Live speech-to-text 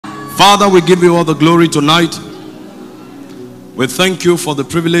Father, we give you all the glory tonight. We thank you for the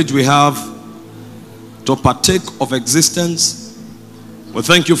privilege we have to partake of existence. We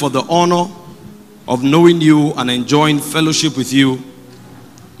thank you for the honor of knowing you and enjoying fellowship with you.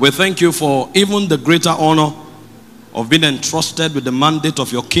 We thank you for even the greater honor of being entrusted with the mandate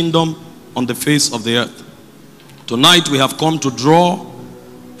of your kingdom on the face of the earth. Tonight we have come to draw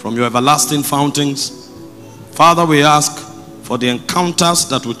from your everlasting fountains. Father, we ask for the encounters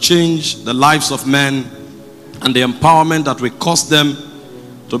that will change the lives of men and the empowerment that will cause them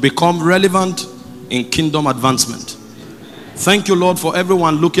to become relevant in kingdom advancement. Thank you, Lord, for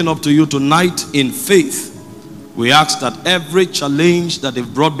everyone looking up to you tonight in faith. We ask that every challenge that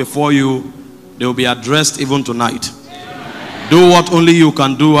they've brought before you, they will be addressed even tonight. Do what only you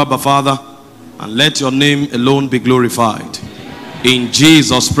can do, Abba Father, and let your name alone be glorified. In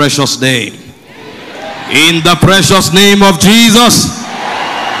Jesus' precious name. In the precious name of Jesus.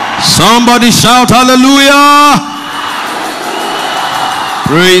 Somebody shout hallelujah.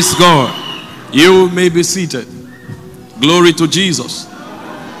 Praise God. You may be seated. Glory to Jesus.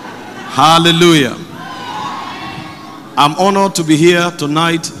 Hallelujah. I'm honored to be here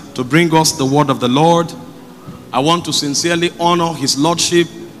tonight to bring us the word of the Lord. I want to sincerely honor his lordship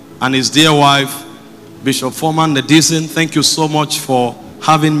and his dear wife, Bishop Foreman Nedison. Thank you so much for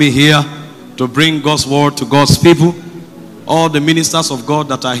having me here to bring God's word to God's people. All the ministers of God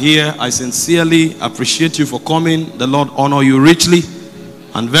that are here, I sincerely appreciate you for coming. The Lord honor you richly.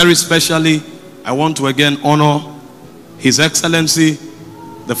 And very specially, I want to again honor His Excellency,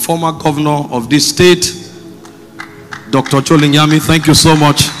 the former governor of this state, Dr. Cholinyami. Thank you so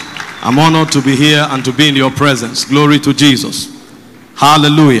much. I'm honored to be here and to be in your presence. Glory to Jesus.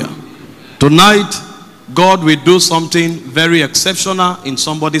 Hallelujah. Tonight, God will do something very exceptional in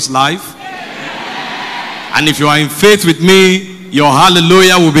somebody's life. And if you are in faith with me, your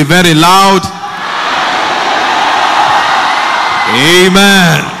hallelujah will be very loud.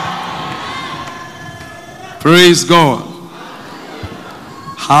 Amen. Praise God.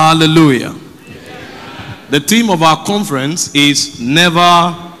 Hallelujah. The theme of our conference is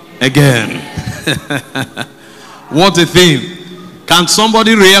Never Again. What a theme. Can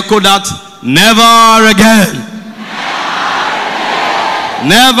somebody re-echo that? Never again.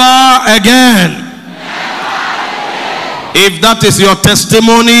 Never again. If that is your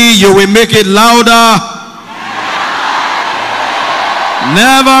testimony, you will make it louder.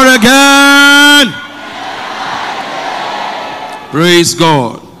 Never again. Praise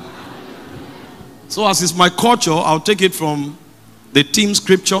God. So as is my culture, I'll take it from the theme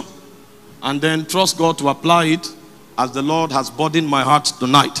scripture and then trust God to apply it as the Lord has burdened my heart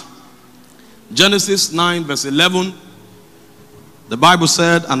tonight. Genesis 9 verse 11. The Bible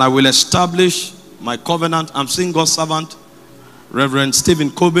said, and I will establish my covenant. I'm seeing God's servant, Reverend Stephen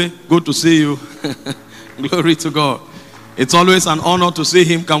Kobe. Good to see you. Glory to God. It's always an honor to see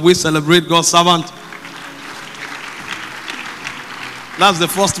him. Can we celebrate God's servant? That's the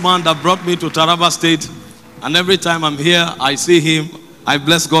first man that brought me to Taraba State. And every time I'm here, I see him. I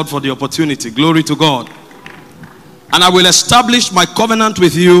bless God for the opportunity. Glory to God. And I will establish my covenant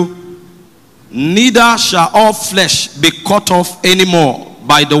with you. Neither shall all flesh be cut off anymore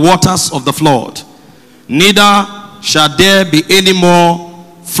by the waters of the flood. Neither shall there be any more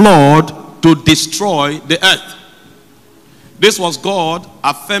flood to destroy the earth. This was God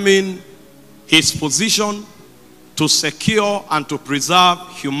affirming his position to secure and to preserve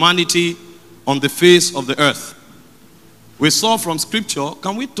humanity on the face of the earth. We saw from scripture.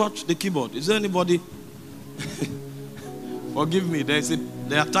 Can we touch the keyboard? Is there anybody? Forgive me.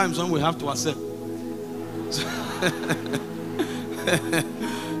 There are times when we have to accept.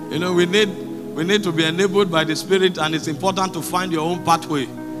 You know, we need to be enabled by the Spirit, and it's important to find your own pathway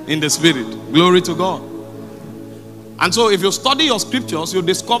in the Spirit. Glory to God. And so if you study your scriptures, you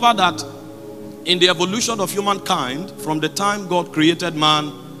discover that in the evolution of humankind, from the time God created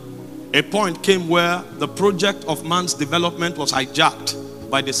man, a point came where the project of man's development was hijacked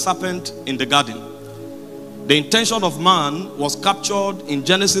by the serpent in the garden. The intention of man was captured in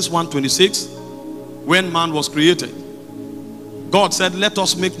Genesis 1:26 when man was created. God said, let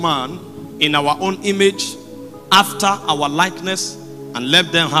us make man in our own image, after our likeness, and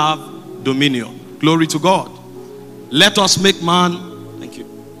let them have dominion. Glory to God. Let us make man, thank you,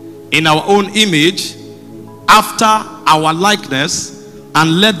 in our own image, after our likeness,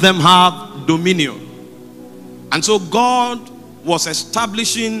 and let them have dominion. And so God was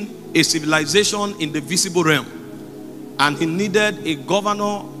establishing a civilization in the visible realm, and he needed a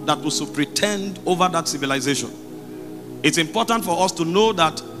governor that would superintend over that civilization. It's important for us to know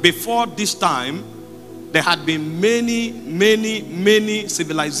that before this time, there had been many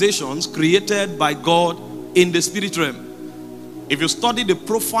civilizations created by God in the spirit realm. If you study the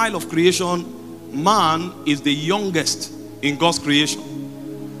profile of creation, man is the youngest in God's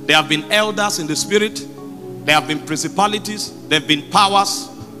creation. There have been elders in the spirit, there have been principalities, there have been powers,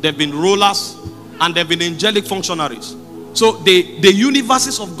 there have been rulers, and there have been angelic functionaries. So the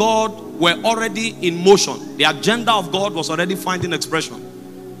universes of God were already in motion. The agenda of God was already finding expression.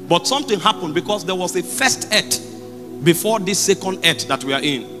 But something happened because there was a first earth before this second earth that we are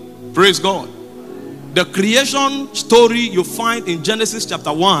in. Praise God. The creation story you find in Genesis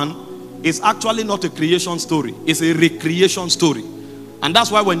chapter 1 is actually not a creation story. It's a recreation story. And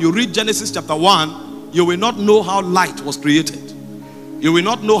that's why when you read Genesis chapter 1, you will not know how light was created. You will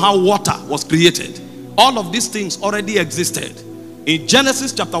not know how water was created. All of these things already existed. In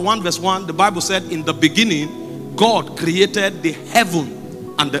Genesis chapter 1 verse 1, the Bible said, in the beginning, God created the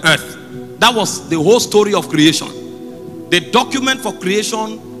heaven and the earth. That was the whole story of creation. The document for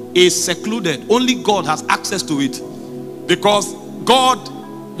creation is secluded. Only God has access to it. Because God,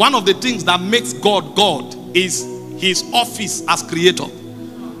 one of the things that makes God God is his office as creator.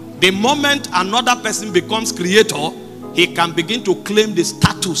 The moment another person becomes creator, he can begin to claim the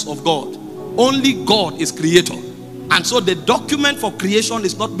status of God. Only God is creator. And so the document for creation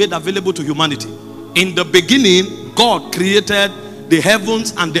is not made available to humanity. In the beginning, God created the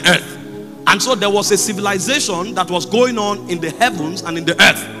heavens and the earth. And so there was a civilization that was going on in the heavens and in the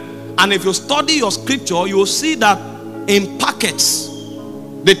earth. And if you study your scripture, you will see that in packets,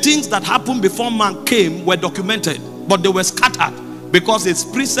 the things that happened before man came were documented, but they were scattered because it's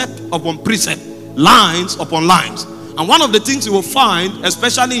precept upon precept, lines upon lines. And one of the things you will find,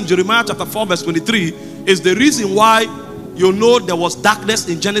 especially in Jeremiah chapter 4 verse 23, is the reason why you know there was darkness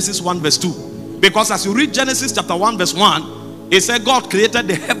in Genesis 1 verse 2. Because as you read Genesis chapter 1 verse 1, it said God created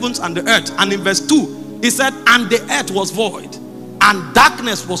the heavens and the earth. And in verse 2, it said, and the earth was void, and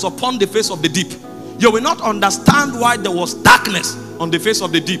darkness was upon the face of the deep. You will not understand why there was darkness on the face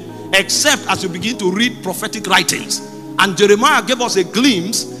of the deep, except as you begin to read prophetic writings. And Jeremiah gave us a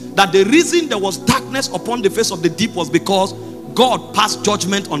glimpse that the reason there was darkness upon the face of the deep was because God passed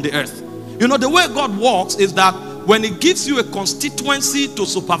judgment on the earth. You know, the way God works is that when he gives you a constituency to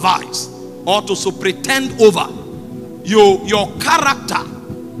supervise or to superintend over, your character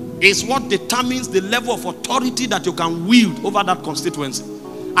is what determines the level of authority that you can wield over that constituency.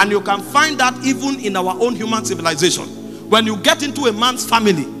 And you can find that even in our own human civilization. When you get into a man's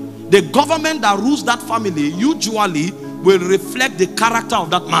family, the government that rules that family usually will reflect the character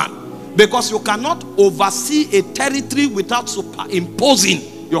of that man. Because you cannot oversee a territory without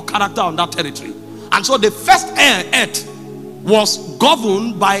superimposing your character on that territory. And so the first earth was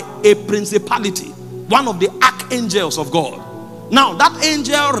governed by a principality, one of the archangels of God. Now that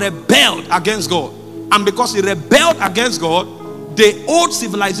angel rebelled against God, and because he rebelled against God, the old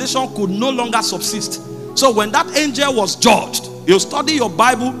civilization could no longer subsist. So when that angel was judged, you study your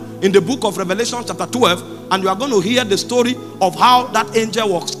Bible in the book of Revelation chapter 12, and you are going to hear the story of how that angel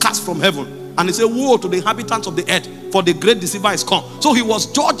was cast from heaven. And he said, woe to the inhabitants of the earth, for the great deceiver is come. So he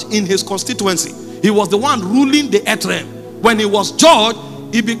was judged in his constituency. He was the one ruling the earth realm. When he was judged,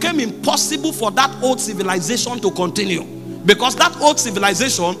 it became impossible for that old civilization to continue, because that old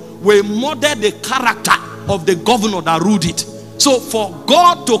civilization will model the character of the governor that ruled it. So for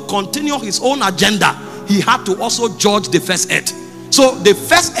God to continue his own agenda, he had to also judge the first earth. So the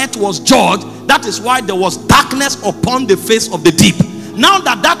first earth was judged. That is why there was darkness upon the face of the deep. Now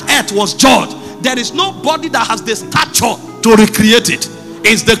that that earth was judged, there is nobody that has the stature to recreate it.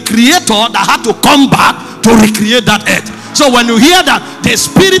 It's the creator that had to come back to recreate that earth. So when you hear that the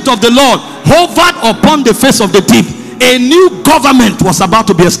Spirit of the Lord hovered upon the face of the deep, a new government was about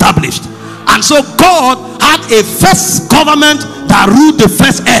to be established. And so God had a first government that ruled the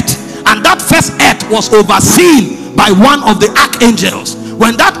first earth. And that first earth was overseen by one of the archangels.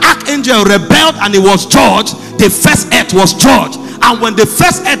 When that archangel rebelled and he was judged, the first earth was judged. And when the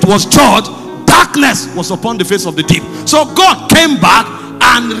first earth was judged, darkness was upon the face of the deep. So God came back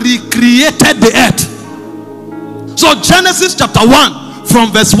and recreated the earth. So Genesis chapter 1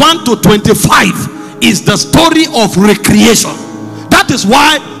 from verse 1 to 25 is the story of recreation. That is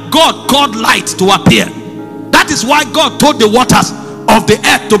why God called light to appear. That is why God told the waters of the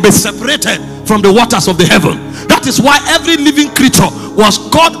earth to be separated from the waters of the heaven. That is why every living creature was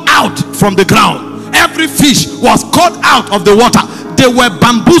called out from the ground. Every fish was called out of the water. They were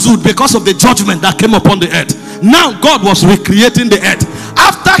bamboozled because of the judgment that came upon the earth. Now God was recreating the earth.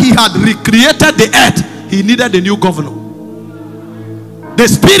 After he had recreated the earth, he needed a new governor. The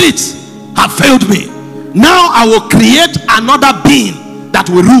spirits have failed me. Now I will create another being that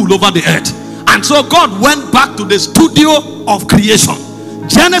will rule over the earth. And so God went back to the studio of creation.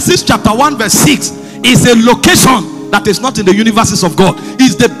 Genesis chapter 1 verse 6 is a location that is not in the universes of God.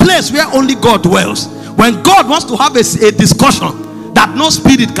 It's the place where only God dwells. When God wants to have a discussion that no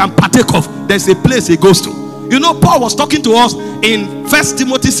spirit can partake of, there's a place he goes to. You know, Paul was talking to us in 1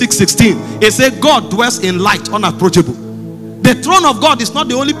 Timothy 6:16. He said God dwells in light, unapproachable. The throne of God is not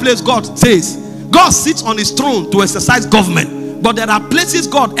the only place God says. God sits on his throne to exercise government, but there are places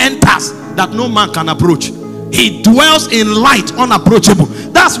God enters that no man can approach. He dwells in light, unapproachable.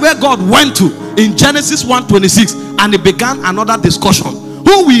 That's where God went to in Genesis 1:26, and he began another discussion.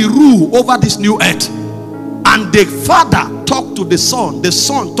 Who will rule over this new earth? And the Father talked to the Son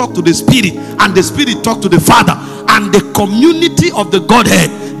talked to the Spirit, and the Spirit talked to the Father, and the community of the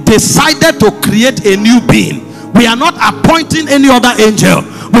Godhead decided to create a new being. We are not appointing any other angel.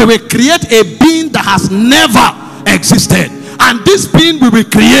 We will create a being that has never existed. And this being we will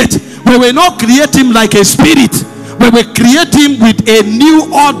create, we will not create him like a spirit. We will create him with a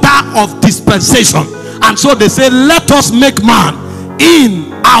new order of dispensation. And so they say, let us make man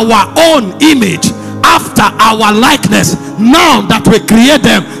in our own image, after our likeness. Now that we create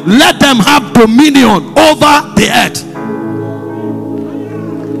them, let them have dominion over the earth.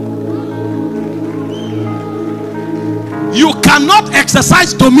 You cannot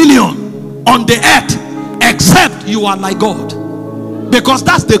exercise dominion on the earth except you are like God, because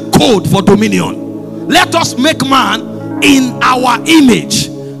that's the code for dominion. Let us make man in our image,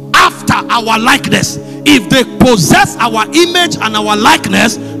 after our likeness. If they possess our image and our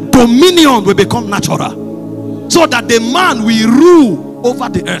likeness, dominion will become natural, so that the man will rule over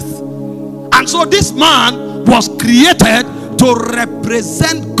the earth. And so this man was created to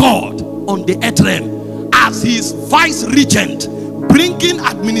represent God on the earth realm as his vice regent, bringing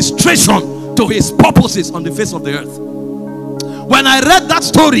administration to his purposes on the face of the earth. When I read that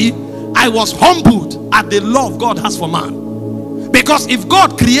story, I was humbled at the love God has for man. Because if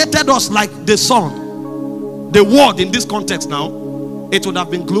God created us like the sun, the word in this context now, it would have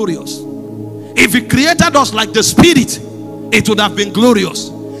been glorious. If he created us like the Spirit, it would have been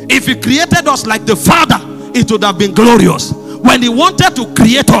glorious. If he created us like the Father, it would have been glorious. When he wanted to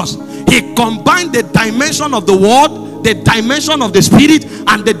create us, he combined the dimension of the Word, the dimension of the Spirit,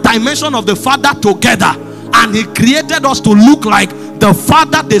 and the dimension of the Father together, and he created us to look like the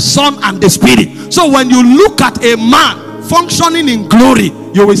Father, the Son, and the Spirit. So when you look at a man functioning in glory,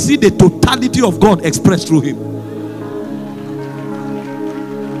 you will see the totality of God expressed through him.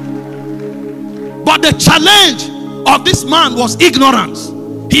 But the challenge of this man was ignorance.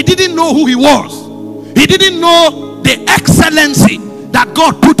 He didn't know who he was. He didn't know the excellency that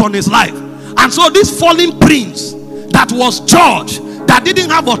God put on his life. And so this fallen prince that was judged, that didn't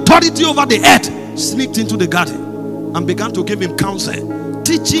have authority over the earth, sneaked into the garden and began to give him counsel,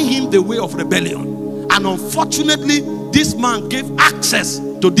 teaching him the way of rebellion. And unfortunately, this man gave access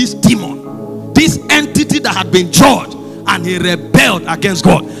to this demon, this entity that had been judged, and he rebelled against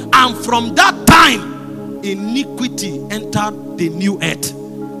God. And from that time, iniquity entered the new earth.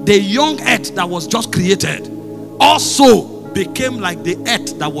 The young earth that was just created also became like the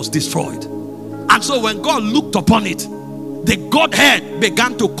earth that was destroyed. And so when God looked upon it, the Godhead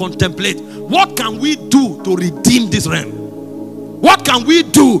began to contemplate, what can we do to redeem this realm? What can we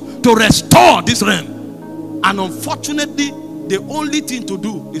do to restore this realm? And unfortunately, the only thing to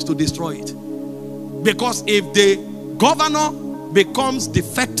do is to destroy it. Because if the governor becomes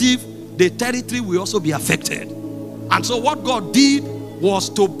defective, the territory will also be affected. And so what God did was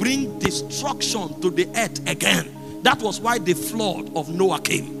to bring destruction to the earth again. That was why the flood of Noah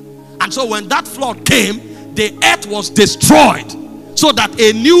came. And so when that flood came, the earth was destroyed so that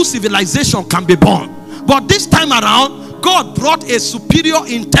a new civilization can be born. But this time around, God brought a superior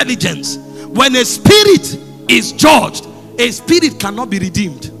intelligence. When a spirit is judged, a spirit cannot be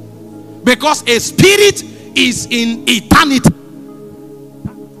redeemed, because a spirit is in eternity.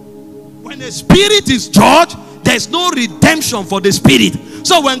 When a spirit is judged, there is no redemption for the spirit.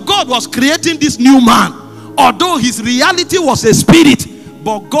 So when God was creating this new man, although his reality was a spirit,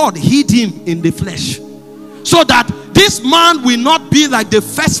 but God hid him in the flesh, so that this man will not be like the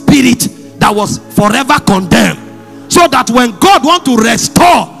first spirit that was forever condemned. So that when God wants to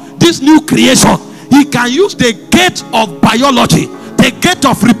restore this new creation, he can use the gate of biology, the gate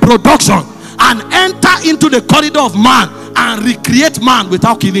of reproduction, and enter into the corridor of man and recreate man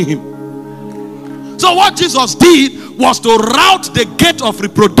without killing him. So what Jesus did was to route the gate of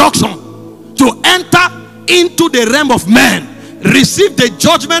reproduction to enter into the realm of men, receive the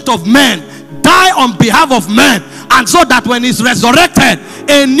judgment of men, die on behalf of men, and so that when he's resurrected,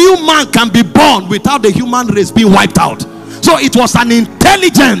 a new man can be born without the human race being wiped out. So it was an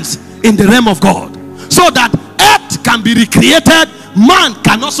intelligence in the realm of God, so that earth can be recreated, man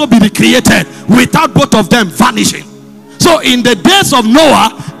can also be recreated without both of them vanishing. So in the days of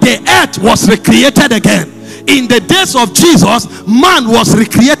Noah, the earth was recreated again. In the days of Jesus, man was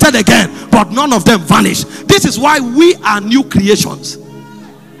recreated again, but none of them vanished. This is why we are new creations.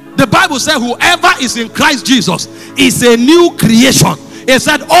 The Bible says whoever is in Christ Jesus is a new creation. It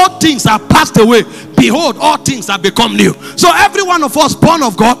said all things are passed away, behold, all things have become new. So every one of us born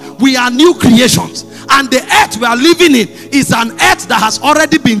of God, we are new creations. And the earth we are living in is an earth that has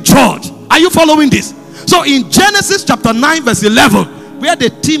already been judged. Are you following this? So in Genesis chapter 9 verse 11, where the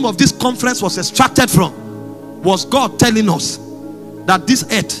theme of this conference was extracted from, was God telling us that this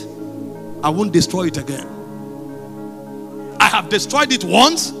earth, I won't destroy it again. I have destroyed it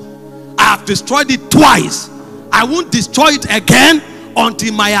once, I have destroyed it twice. I won't destroy it again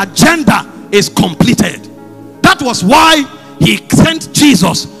until my agenda is completed. That was why he sent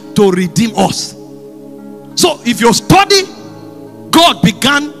Jesus to redeem us. So if you study, God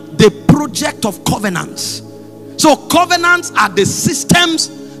began the project of covenants. So covenants are the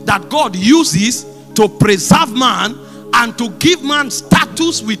systems that God uses to preserve man and to give man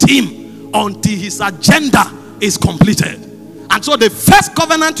status with him until his agenda is completed. And so the first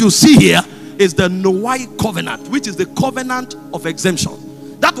covenant you see here is the Noahic covenant, which is the covenant of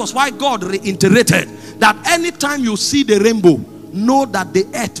exemption. That was why God reiterated that anytime you see the rainbow, know that the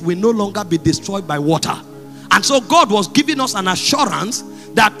earth will no longer be destroyed by water. And so God was giving us an assurance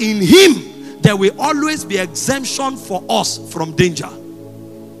that in him there will always be exemption for us from danger.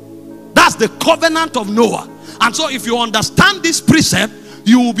 That's the covenant of Noah. And so if you understand this precept,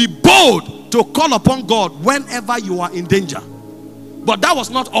 you will be bold to call upon God whenever you are in danger. But that was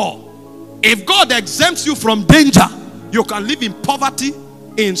not all. If God exempts you from danger, you can live in poverty,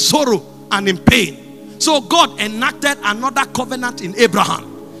 in sorrow, and in pain. So God enacted another covenant in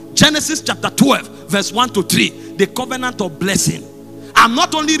Abraham. Genesis chapter 12 verse 1 to 3. The covenant of blessing. I'm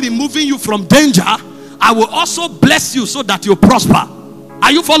not only removing you from danger, I will also bless you so that you prosper.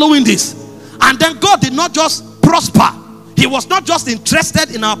 Are you following this? And then God did not just prosper. He was not just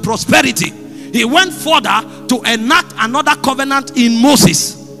interested in our prosperity. He went further to enact another covenant in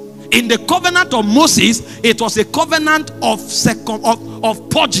Moses. In the covenant of Moses, it was a covenant of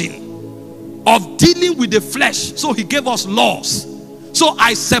purging, of dealing with the flesh. So he gave us laws. So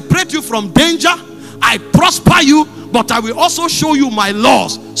I separate you from danger, I prosper you, but I will also show you my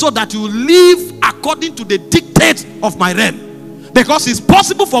laws so that you live according to the dictates of my realm. Because it's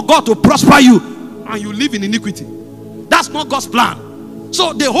possible for God to prosper you and you live in iniquity. That's not God's plan.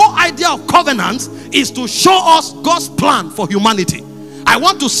 So the whole idea of covenants is to show us God's plan for humanity. I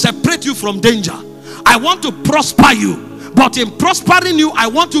want to separate you from danger. I want to prosper you. But in prospering you, I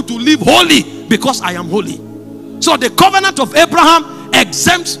want you to live holy because I am holy. So the covenant of Abraham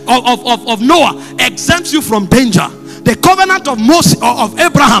exempts of Noah exempts you from danger. The covenant of Moses of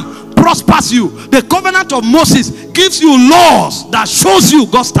Abraham prospers you. The covenant of Moses gives you laws that shows you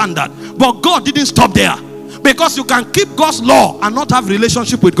God's standard. But God didn't stop there, because you can keep God's law and not have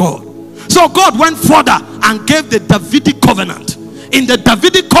relationship with God. So God went further and gave the Davidic covenant. In the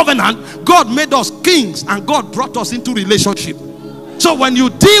Davidic covenant, God made us kings and God brought us into relationship. So when you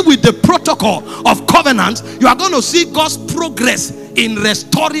deal with the protocol of covenants, you are going to see God's progress in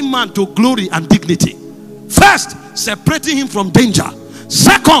restoring man to glory and dignity. First, separating him from danger.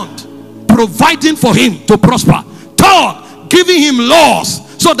 Second, providing for him to prosper. Third, giving him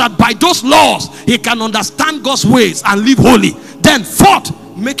laws so that by those laws he can understand God's ways and live holy. Then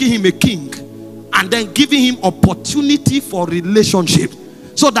fourth, making him a king, and then giving him opportunity for relationship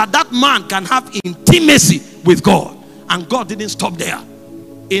so that that man can have intimacy with God. And God didn't stop there.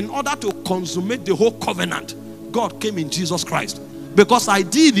 In order to consummate the whole covenant, God came in Jesus Christ. Because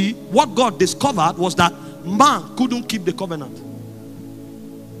ideally, what God discovered was that man couldn't keep the covenant.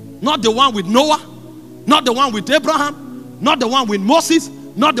 Not the one with Noah, not the one with Abraham, not the one with Moses,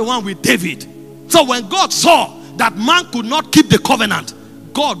 not the one with David. So when God saw that man could not keep the covenant,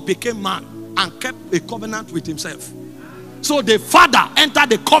 God became man and kept a covenant with himself. So the Father entered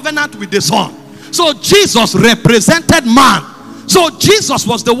the covenant with the Son. So Jesus represented man. So Jesus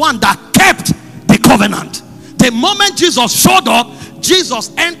was the one that kept the covenant. The moment Jesus showed up,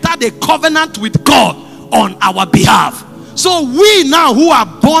 Jesus entered a covenant with God on our behalf. So we now who are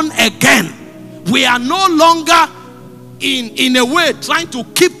born again, we are no longer in a way trying to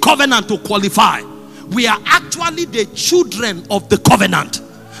keep covenant to qualify. We are actually the children of the covenant.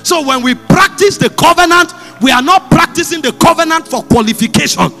 So when we practice the covenant, we are not practicing the covenant for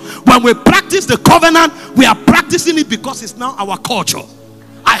qualification. When we practice the covenant, we are practicing it because it's now our culture.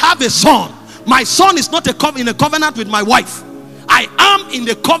 I have a son. My son is not in a covenant with my wife. I am in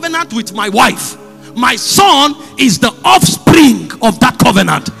the covenant with my wife. My son is the offspring of that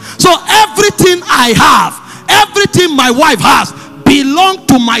covenant. So everything I have, everything my wife has, belong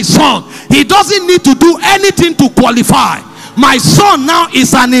to my son. He doesn't need to do anything to qualify. My son now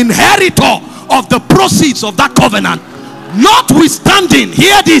is an inheritor of the proceeds of that covenant. Notwithstanding,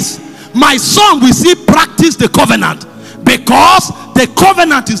 hear this, my son will still practice the covenant, because the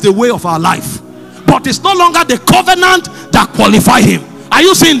covenant is the way of our life. But it's no longer the covenant that qualifies him. Are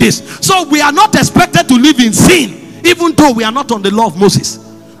you seeing this? So we are not expected to live in sin, even though we are not on the law of Moses.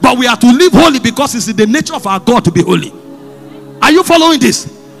 But we are to live holy, because it's in the nature of our God to be holy. Are you following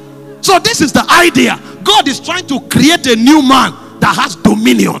this? So this is the idea. God is trying to create a new man that has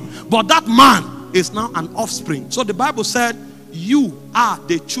dominion. But that man is now an offspring. So the Bible said, you are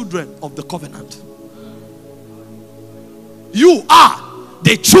the children of the covenant. You are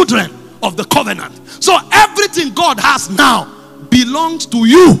the children of the covenant. So everything God has now belongs to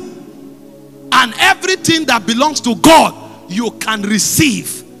you. And everything that belongs to God, you can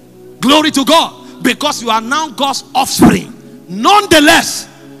receive. Glory to God. Because you are now God's offspring. Nonetheless,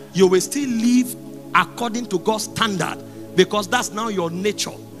 you will still live according to God's standard, because that's now your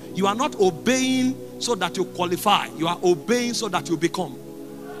nature. You are not obeying so that you qualify. You are obeying so that you become.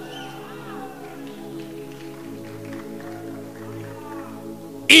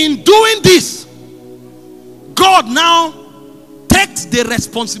 In doing this, God now takes the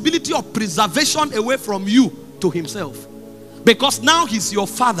responsibility of preservation away from you to himself, because now he's your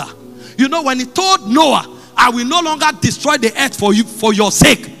father. You know, when he told Noah, I will no longer destroy the earth for you, for your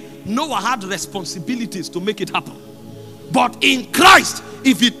sake, Noah had responsibilities to make it happen. But in Christ,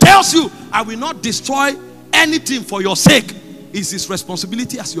 if he tells you, I will not destroy anything for your sake, it's his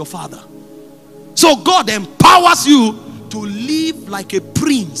responsibility as your father. So God empowers you to live like a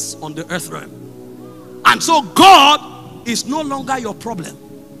prince on the earth realm. And so God is no longer your problem.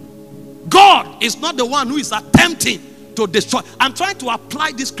 God is not the one who is attempting to destroy. I'm trying to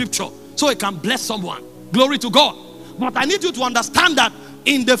apply this scripture so it can bless someone. Glory to God. But I need you to understand that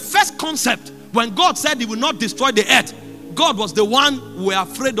in the first concept, when God said he will not destroy the earth, God was the one we are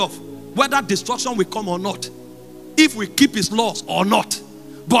afraid of, whether destruction will come or not, if we keep his laws or not.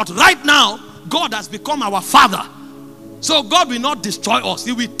 But right now, God has become our father. So God will not destroy us.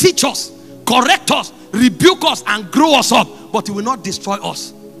 He will teach us, correct us, rebuke us, and grow us up. But he will not destroy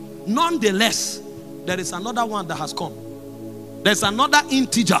us. Nonetheless, there is another one that has come. There's another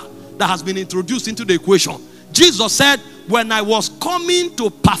integer that has been introduced into the equation. Jesus said, when I was coming to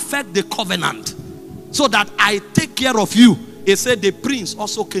perfect the covenant, so that I take care of you, he said the prince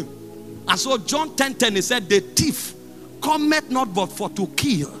also came. And so John 10:10, he said, the thief cometh not but for to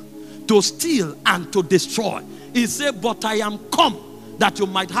kill, to steal, and to destroy. He said, but I am come that you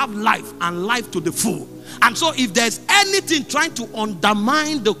might have life, and life to the full. And so if there's anything trying to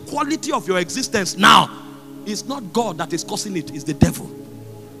undermine the quality of your existence now, it's not God that is causing it, it's the devil.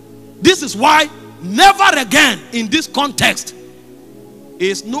 This is why never again in this context,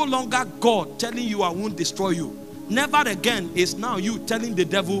 it's no longer God telling you I won't destroy you. Never again is now you telling the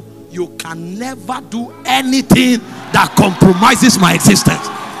devil you can never do anything that compromises my existence.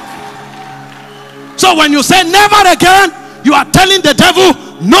 So when you say never again, you are telling the devil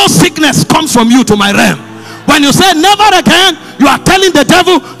no sickness comes from you to my realm. When you say never again, you are telling the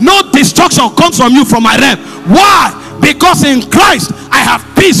devil no destruction comes from you from my realm. Why? Because in Christ I have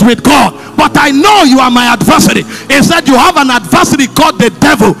peace with God. But I know you are my adversary. He said you have an adversary called the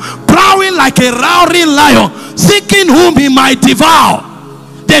devil, prowling like a roaring lion, seeking whom he might devour.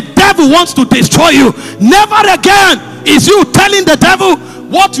 The devil wants to destroy you. Never again is you telling the devil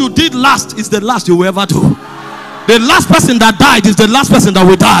what you did last is the last you will ever do. The last person that died is the last person that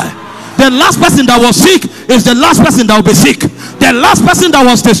will die. The last person that was sick is the last person that will be sick. The last person that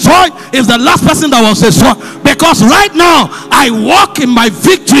was destroyed is the last person that was destroyed. Because right now, I walk in my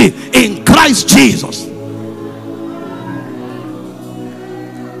victory in Christ Jesus.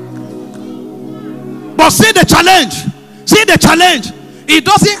 But see the challenge. See the challenge. It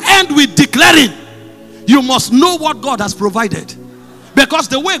doesn't end with declaring. You must know what God has provided. Because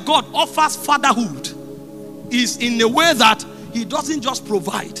the way God offers fatherhood is in a way that he doesn't just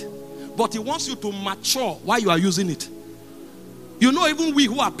provide, but he wants you to mature while you are using it. You know, even we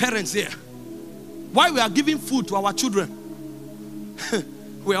who are parents here, while we are giving food to our children,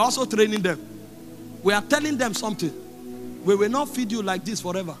 we are also training them. We are telling them something. We will not feed you like this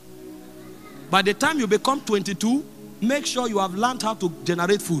forever. By the time you become 22, make sure you have learned how to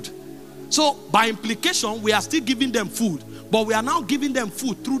generate food. So by implication, we are still giving them food, but we are now giving them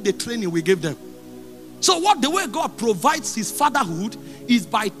food through the training we give them. So what the way God provides his fatherhood is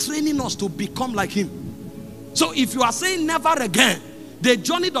by training us to become like him. So if you are saying never again, the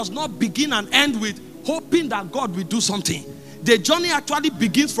journey does not begin and end with hoping that God will do something. The journey actually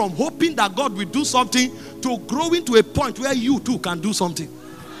begins from hoping that God will do something to growing to a point where you too can do something.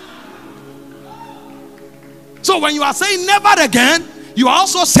 So when you are saying never again, you are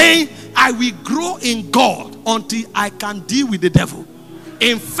also saying, I will grow in God until I can deal with the devil.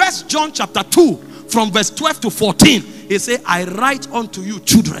 In 1 John chapter 2, from verse 12 to 14, he said, I write unto you,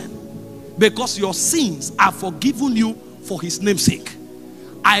 children, because your sins are forgiven you for his name's sake.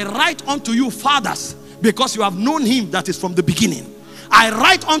 I write unto you, fathers, because you have known him that is from the beginning. I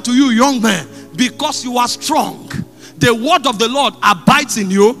write unto you, young men, because you are strong. The word of the Lord abides in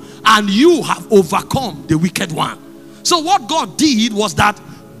you, and you have overcome the wicked one. So what God did was that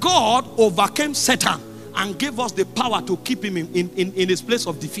God overcame Satan and gave us the power to keep him in his place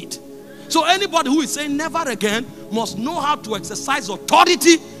of defeat. So anybody who is saying never again must know how to exercise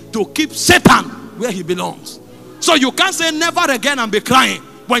authority to keep Satan where he belongs. So you can't say never again and be crying.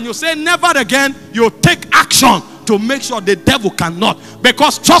 When you say never again, you take action to make sure the devil cannot.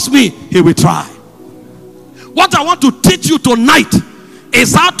 Because trust me, he will try. What I want to teach you tonight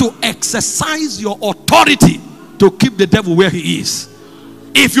is how to exercise your authority to keep the devil where he is.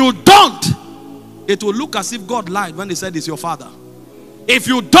 If you don't, it will look as if God lied when he said he's your father. If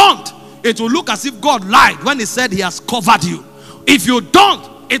you don't, it will look as if God lied when he said he has covered you. If you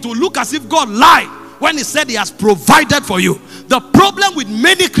don't, it will look as if God lied when he said he has provided for you. The problem with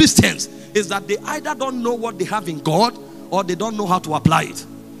many Christians is that they either don't know what they have in God or they don't know how to apply it.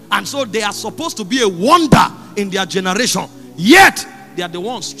 And so they are supposed to be a wonder in their generation, yet they are the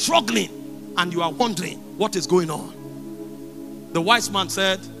ones struggling, and you are wondering what is going on. The wise man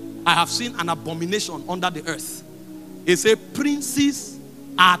said, I have seen an abomination under the earth. He said, princes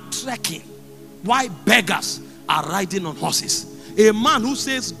are trekking while beggars are riding on horses. A man who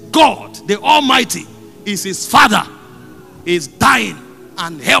says God, the Almighty, is his father, is dying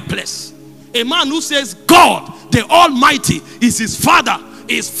and helpless. A man who says God, the Almighty, is his father,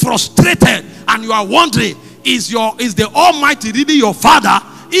 is frustrated, and you are wondering, is the Almighty really your father?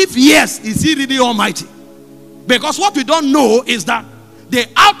 If yes, is he really Almighty? Because what we don't know is that the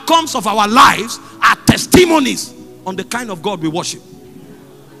outcomes of our lives are testimonies on the kind of God we worship.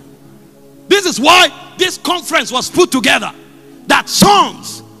 This is why this conference was put together, that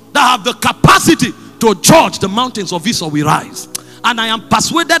sons that have the capacity to judge the mountains of Esau will rise. And I am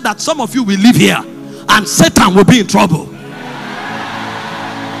persuaded that some of you will live here and Satan will be in trouble.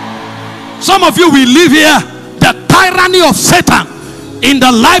 Some of you will live here, the tyranny of Satan in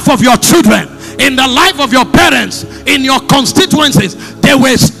the life of your children, in the life of your parents, in your constituencies, they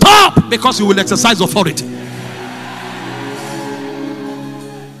will stop because you will exercise authority.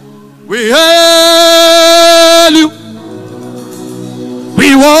 We hail you.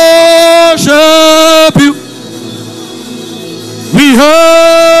 We worship you. We hail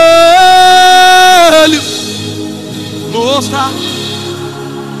you. Most High.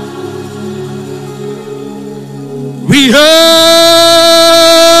 We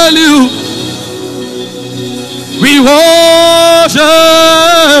hail you. We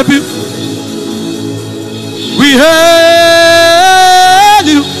worship you. We hail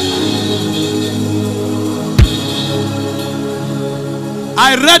you.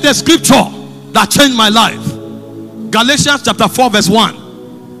 I read the scripture that changed my life. Galatians chapter 4 verse 1.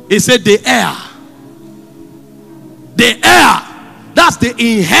 It said the heir, that's the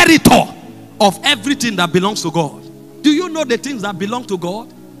inheritor of everything that belongs to God. Do you know the things that belong to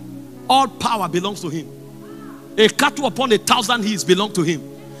God? All power belongs to him. A cattle upon 1,000 hills belong to him.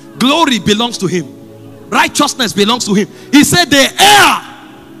 Glory belongs to him. Righteousness belongs to him. He said the heir,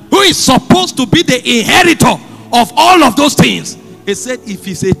 who is supposed to be the inheritor of all of those things, he said if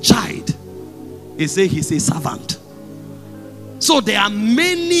he's a child, he said he's a servant. So there are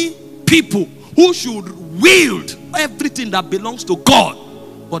many people who should wield everything that belongs to God,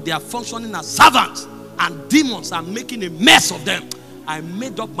 but they are functioning as servants, and demons are making a mess of them. I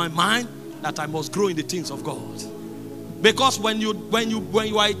made up my mind that I must grow in the things of God. Because when you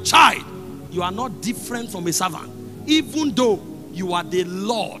are a child, you are not different from a servant, even though you are the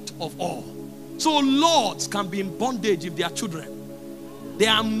Lord of all. So lords can be in bondage if they are children.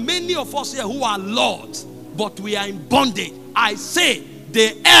 There are many of us here who are lords, but we are in bondage. I say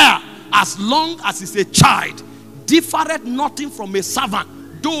the heir, as long as he's a child, differeth nothing from a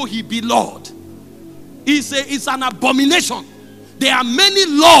servant, though he be Lord. It's an abomination. There are many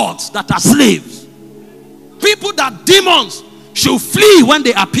lords that are slaves. People that demons should flee when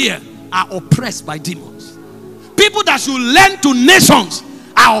they appear are oppressed by demons. People that should lend to nations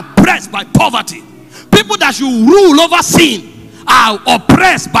are oppressed by poverty. People that should rule over sin are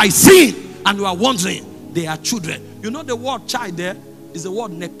oppressed by sin. And you are wondering, they are children. You know the word child there is the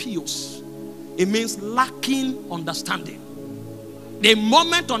word nepios. It means lacking understanding. The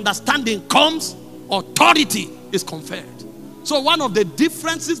moment understanding comes, authority is conferred. So one of the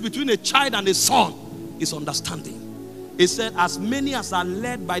differences between a child and a son is understanding. It said, as many as are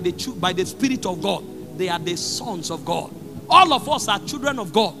led by the Spirit of God, they are the sons of God. All of us are children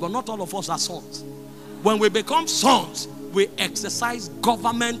of God, but not all of us are sons. When we become sons, we exercise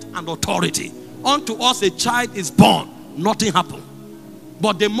government and authority. Unto us a child is born, nothing happened.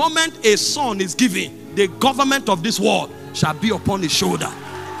 But the moment a son is given, the government of this world shall be upon his shoulder.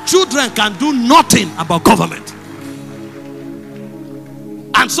 Children can do nothing about government.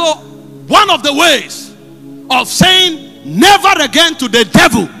 And so, one of the ways of saying never again to the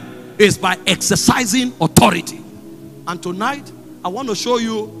devil is by exercising authority. And tonight, I want to show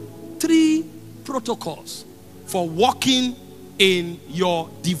you 3 protocols for walking in your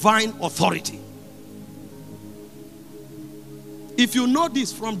divine authority. If you know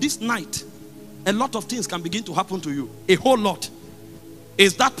this from this night, a lot of things can begin to happen to you. A whole lot.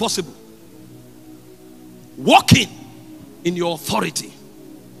 Is that possible? Walking in your authority.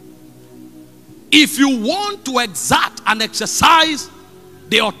 If you want to exert and exercise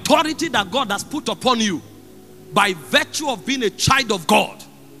the authority that God has put upon you by virtue of being a child of God,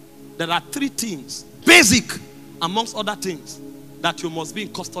 there are 3 things, basic amongst other things, that you must be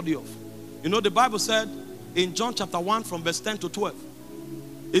in custody of. You know, the Bible said in John chapter 1 from verse 10 to 12,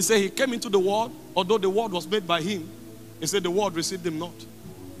 it said he came into the world, although the world was made by him. He said the world received him not.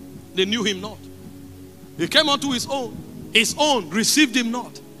 They knew him not. He came unto his own received him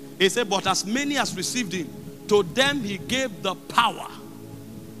not. He said, but as many as received him, to them he gave the power,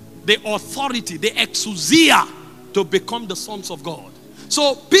 the authority, the exousia to become the sons of God.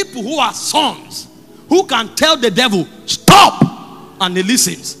 So people who are sons, who can tell the devil, stop, and he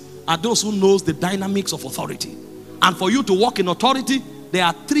listens, are those who knows the dynamics of authority. And for you to walk in authority, there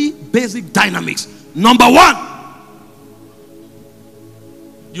are 3 basic dynamics. Number 1,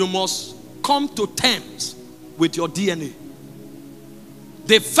 you must come to terms with your DNA.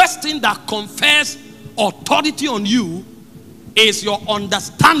 The first thing that confers authority on you is your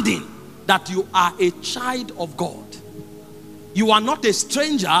understanding that you are a child of God. You are not a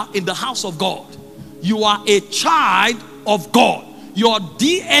stranger in the house of God. You are a child of God. Your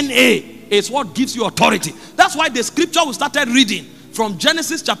DNA is what gives you authority. That's why the scripture we started reading from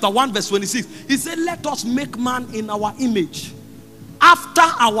Genesis chapter 1 verse 26. It said, let us make man in our image, after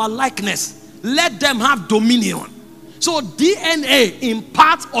our likeness. Let them have dominion. So DNA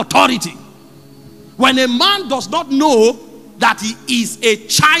imparts authority. When a man does not know that he is a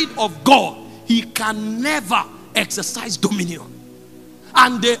child of God, he can never exercise dominion.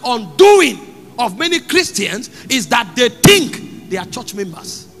 And the undoing of many Christians is that they think they are church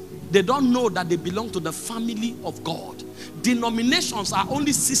members. They don't know that they belong to the family of God. Denominations are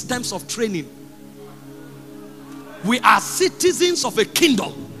only systems of training. We are citizens of a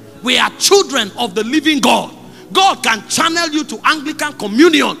kingdom. We are children of the living God. God can channel you to Anglican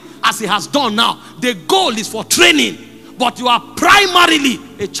communion as he has done now. The goal is for training, but you are primarily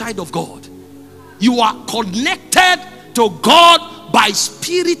a child of God. You are connected to God by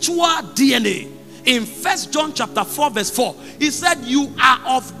spiritual DNA. In 1 John chapter 4 verse 4, he said, you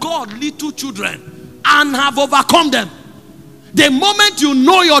are of God little children and have overcome them. The moment you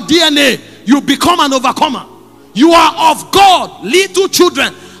know your DNA, you become an overcomer. You are of God little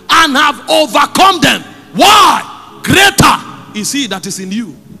children and have overcome them. Why? Greater is he that is in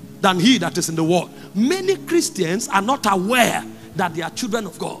you than he that is in the world. Many Christians are not aware that they are children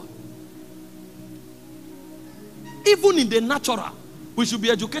of God. Even in the natural, we should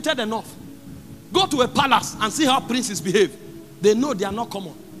be educated enough. Go to a palace and see how princes behave. They know they are not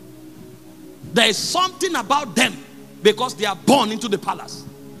common. There is something about them because they are born into the palace.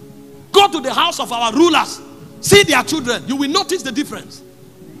 Go to the house of our rulers. See their children. You will notice the difference.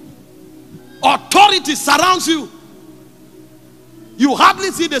 Authority surrounds you. You hardly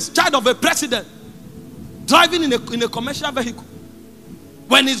see the child of a president driving in a commercial vehicle.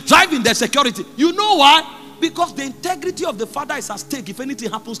 When he's driving, there's security. You know why? Because the integrity of the father is at stake if anything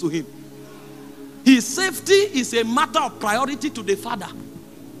happens to him. His safety is a matter of priority to the father.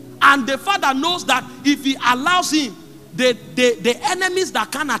 And the father knows that if he allows him, the enemies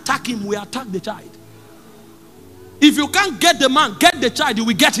that can attack him will attack the child. If you can't get the man, get the child, you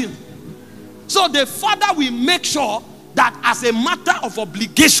will get him. So the father will make sure that as a matter of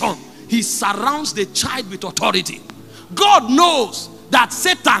obligation, he surrounds the child with authority. God knows that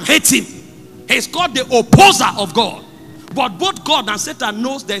Satan hates him. He's called the opposer of God. But both God and Satan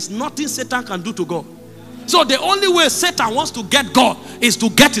knows there's nothing Satan can do to God. So the only way Satan wants to get God is to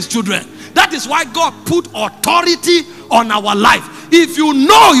get his children. That That is why God put authority on our life. If you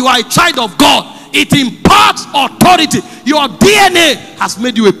know you are a child of God, it imparts authority. Your DNA has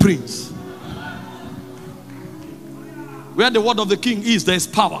made you a prince. Where the word of the king is, there is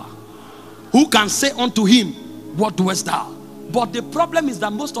power. Who can say unto him, what doest thou? But the problem is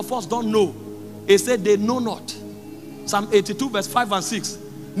that most of us don't know. He said they know not. Psalm 82 verse 5 and 6.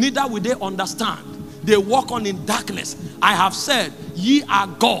 Neither will they understand. They walk on in darkness. I have said, ye are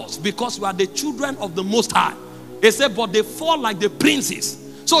gods, because we are the children of the Most High. He said, but they fall like the princes.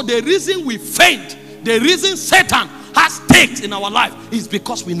 So the reason we faint, the reason Satan has stakes in our life, is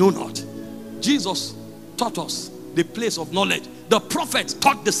because we know not. Jesus taught us the place of knowledge. The prophets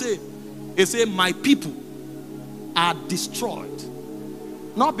taught the same. He said, my people are destroyed,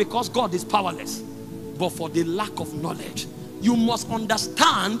 not because God is powerless, but for the lack of knowledge. You must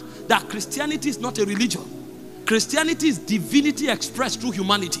understand that Christianity is not a religion. Christianity is divinity expressed through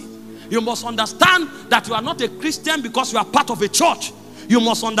humanity. You must understand that you are not a Christian because you are part of a church. You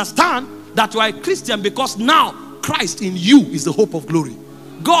must understand that you are a Christian because now Christ in you is the hope of glory.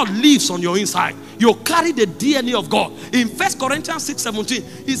 God lives on your inside. You carry the DNA of God. In 1 Corinthians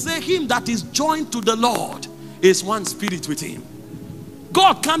 6:17, he said, him that is joined to the Lord is one spirit with him.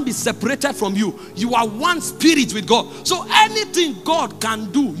 God can't be separated from you. You are one spirit with God. So anything God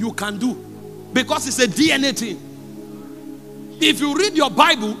can do, you can do. Because it's a DNA thing. If you read your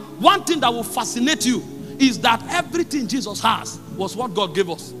Bible, one thing that will fascinate you is that everything Jesus has was what God gave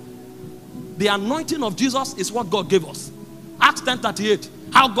us. The anointing of Jesus is what God gave us. Acts 10:38,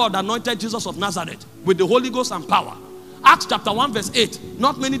 how God anointed Jesus of Nazareth with the Holy Ghost and power. Acts chapter 1 verse 8,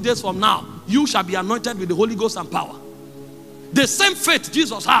 not many days from now, you shall be anointed with the Holy Ghost and power. The same faith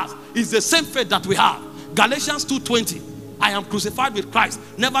Jesus has is the same faith that we have. Galatians 2:20, I am crucified with Christ,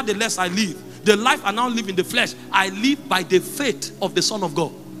 nevertheless I live. The life I now live in the flesh, I live by the faith of the Son of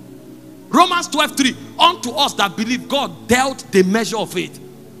God. Romans 12:3, unto us that believe God dealt the measure of faith.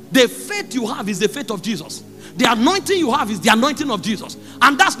 The faith you have is the faith of Jesus. The anointing you have is the anointing of Jesus.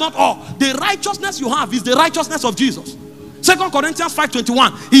 And that's not all. The righteousness you have is the righteousness of Jesus. 2 Corinthians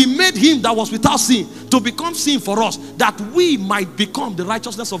 5:21, he made him that was without sin to become sin for us, that we might become the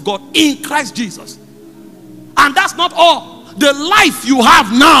righteousness of God in Christ Jesus. And that's not all. The life you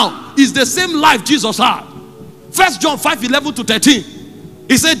have now is the same life Jesus had. 1 John 5:11-13,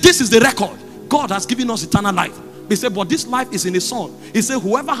 he said, this is the record. God has given us eternal life. He said, but this life is in his Son. He said,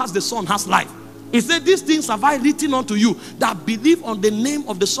 whoever has the Son has life. He said, these things have I written unto you that believe on the name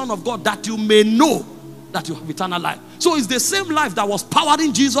of the Son of God, that you may know that you have eternal life. So it's the same life that was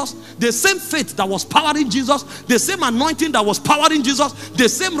powering Jesus, the same faith that was powering Jesus, the same anointing that was powering Jesus, the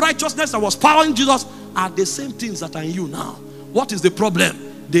same righteousness that was powering Jesus, are the same things that are in you now. What is the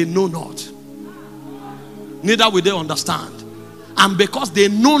problem? They know not. Neither will they understand. And because they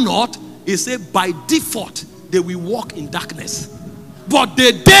know not, he said by default, they will walk in darkness. But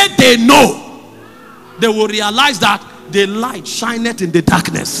the day they know, they will realize that the light shineth in the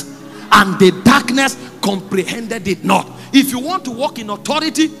darkness, and the darkness comprehended it not. If you want to walk in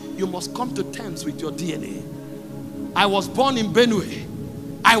authority, you must come to terms with your DNA. I was born in Benue.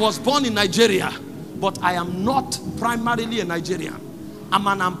 I was born in Nigeria, but I am not primarily a Nigerian. I'm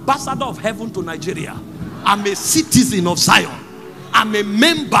an ambassador of heaven to Nigeria. I'm a citizen of Zion. I'm a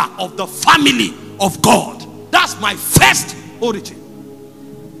member of the family of God. That's my first origin.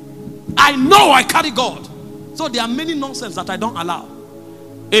 I know I carry God. So there are many nonsense that I don't allow.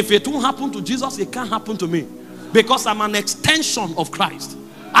 If it won't happen to Jesus, it can't happen to me. Because I'm an extension of Christ.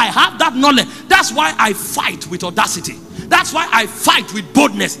 I have that knowledge. That's why I fight with audacity. That's why I fight with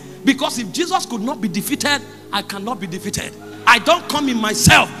boldness. Because if Jesus could not be defeated, I cannot be defeated. I don't come in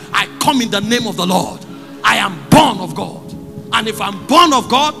myself. I come in the name of the Lord. I am born of God. And if I'm born of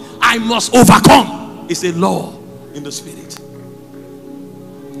God, I must overcome. It's a law in the spirit.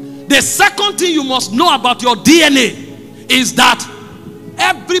 The second thing you must know about your DNA is that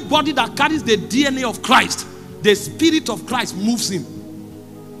everybody that carries the DNA of Christ, the Spirit of Christ moves him.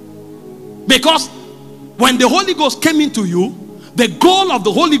 Because when the Holy Ghost came into you, the goal of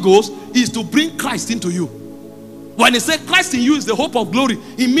the Holy Ghost is to bring Christ into you. When he said Christ in you is the hope of glory,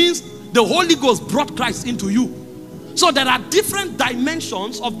 it means the Holy Ghost brought Christ into you. So there are different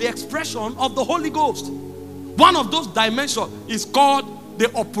dimensions of the expression of the Holy Ghost. One of those dimensions is called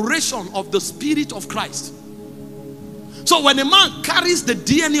the operation of the Spirit of Christ. So when a man carries the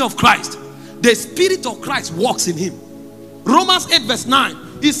DNA of Christ, the Spirit of Christ walks in him. Romans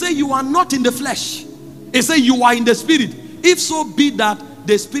 8:9, he said you are not in the flesh. He said you are in the Spirit. If so be that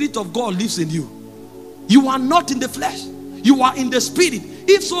the Spirit of God lives in you. You are not in the flesh. You are in the Spirit.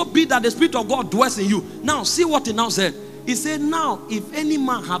 If so be that the Spirit of God dwells in you. Now see what he now said. He said, now, if any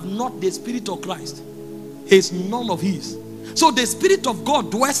man have not the Spirit of Christ, he is none of his. So the Spirit of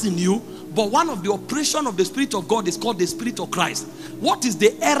God dwells in you, but one of the operation of the Spirit of God is called the Spirit of Christ. What is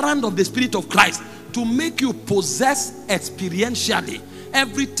the errand of the Spirit of Christ? To make you possess experientially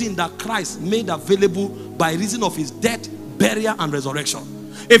everything that Christ made available by reason of his death, burial, and resurrection.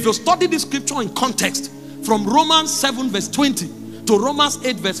 If you study this scripture in context, from Romans 7 verse 20 to Romans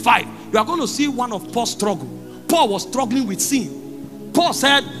 8 verse 5, you are going to see one of Paul's struggle. Paul was struggling with sin. Paul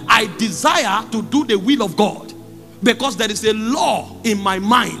said, I desire to do the will of God, because there is a law in my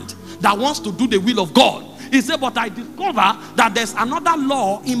mind that wants to do the will of God. He said, but I discover that there's another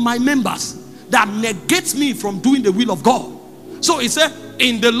law in my members that negates me from doing the will of God. So he said,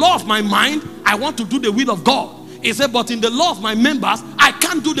 in the law of my mind, I want to do the will of God. He said, but in the law of my members, I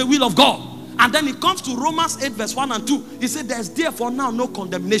can't do the will of God. And then it comes to Romans 8 verse 1 and 2. He said, there's therefore now no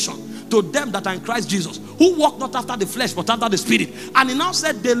condemnation to them that are in Christ Jesus, who walk not after the flesh, but after the Spirit. And he now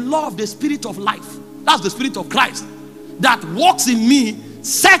said, the law of the Spirit of life, that's the Spirit of Christ, that walks in me,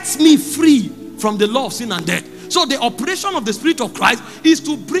 sets me free from the law of sin and death. So the operation of the Spirit of Christ is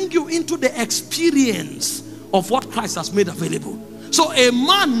to bring you into the experience of what Christ has made available. So a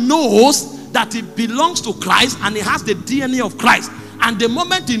man knows that he belongs to Christ and he has the DNA of Christ. And the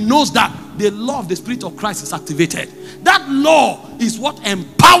moment he knows that, the law of the Spirit of Christ is activated. That law is what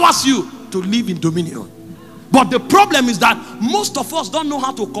empowers you to live in dominion. But the problem is that most of us don't know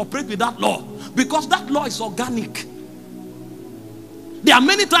how to cooperate with that law, because that law is organic. There are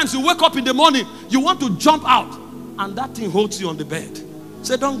many times you wake up in the morning, you want to jump out, and that thing holds you on the bed.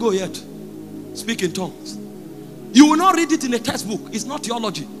 Say, don't go yet. Speak in tongues. You will not read it in a textbook. It's not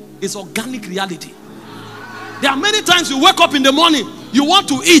theology. It's organic reality. There are many times you wake up in the morning, you want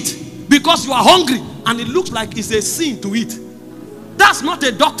to eat because you are hungry, and it looks like it's a sin to eat. That's not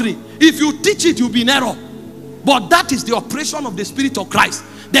a doctrine. If you teach it, you'll be in error. But that is the operation of the Spirit of Christ.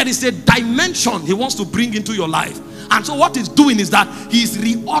 There is a dimension he wants to bring into your life. And so what he's doing is that he's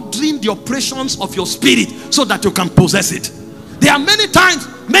reordering the operations of your spirit so that you can possess it. There are many times,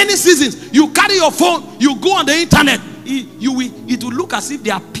 many seasons, you carry your phone, you go on the internet, it will look as if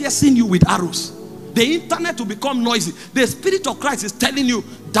they are piercing you with arrows. The internet will become noisy. The Spirit of Christ is telling you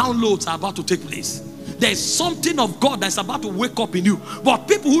downloads are about to take place. There is something of God that's about to wake up in you. But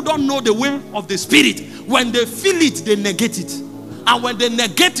people who don't know the way of the Spirit, when they feel it, they negate it. And when they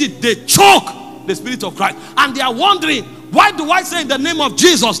negate it, they choke the Spirit of Christ. And they are wondering, why do I say in the name of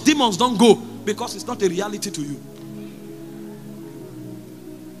Jesus, demons don't go? Because it's not a reality to you.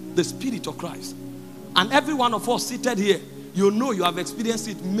 The Spirit of Christ. And every one of us seated here, you know you have experienced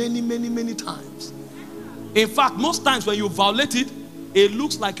it many, many, many times. In fact, most times when you violate it, it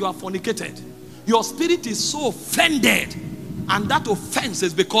looks like you are fornicated. Your spirit is so offended, and that offense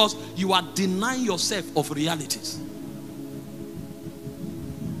is because you are denying yourself of realities.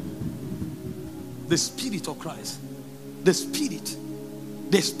 The Spirit of Christ. The Spirit.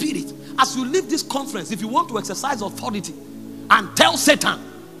 The Spirit. As you leave this conference, if you want to exercise authority and tell Satan,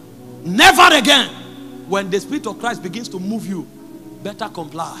 never again, when the Spirit of Christ begins to move you, better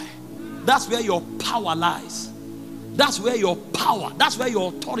comply. That's where your power lies. That's where your power, that's where your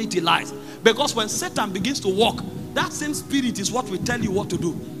authority lies. Because when Satan begins to walk, that same spirit is what will tell you what to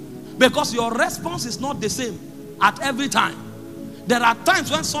do. Because your response is not the same at every time. There are times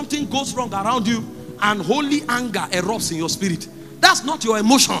when something goes wrong around you and holy anger erupts in your spirit. That's not your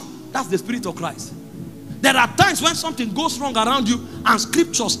emotion. That's the Spirit of Christ. There are times when something goes wrong around you and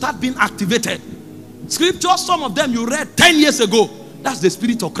scriptures start being activated. Scriptures, some of them you read 10 years ago. That's the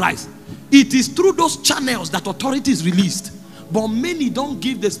Spirit of Christ. It is through those channels that authority is released. But many don't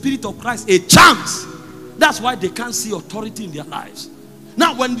give the Spirit of Christ a chance. That's why they can't see authority in their lives.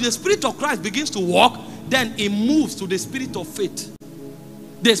 Now, when the Spirit of Christ begins to walk, then it moves to the Spirit of faith.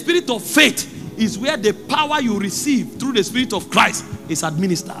 The Spirit of faith is where the power you receive through the Spirit of Christ is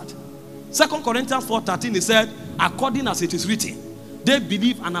administered. 2 Corinthians 4:13, he said, according as it is written, they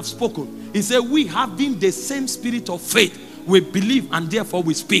believe and have spoken. He said, we having the same spirit of faith, we believe and therefore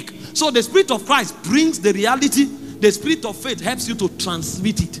we speak. So the Spirit of Christ brings the reality. The Spirit of faith helps you to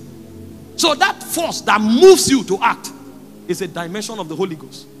transmit it. So that force that moves you to act is a dimension of the Holy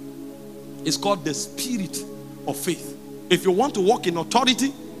Ghost. It's called the Spirit of faith. If you want to walk in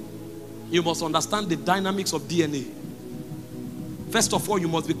authority, you must understand the dynamics of DNA. First of all, you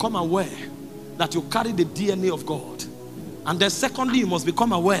must become aware that you carry the DNA of God. And then secondly, you must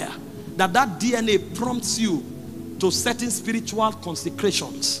become aware that that DNA prompts you to certain spiritual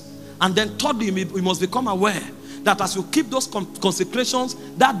consecrations. And then thirdly, you must become aware that as you keep those consecrations,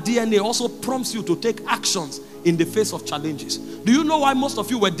 that DNA also prompts you to take actions in the face of challenges. Do you know why most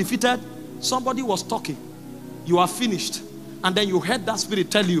of you were defeated? Somebody was talking you are finished. And then you heard that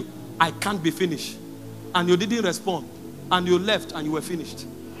spirit tell you, I can't be finished. And you didn't respond. And you left and you were finished.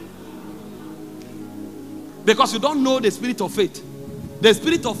 Because you don't know the spirit of faith. The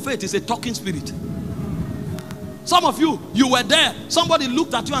spirit of faith is a talking spirit. Some of you, you were there. Somebody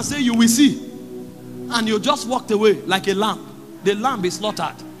looked at you and said, you will see. And you just walked away like a lamb. The lamb is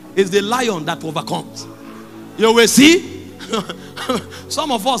slaughtered. It's the lion that overcomes. You will see.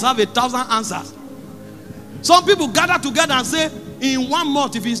 Some of us have 1,000 answers. Some people gather together and say, in 1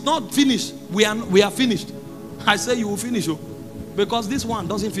 month, if it's not finished, we are finished. I say you will finish. Because this one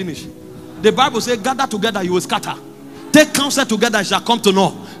doesn't finish. The Bible says, gather together, you will scatter. Take counsel together, it shall come to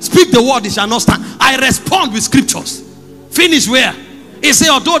naught. Speak the word, it shall not stand. I respond with scriptures. Finish where? It says,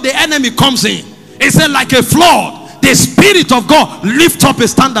 although the enemy comes in, it said like a flood, the Spirit of God lift up a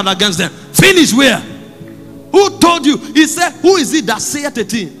standard against them. Finish where? Who told you? He said, who is it that saith a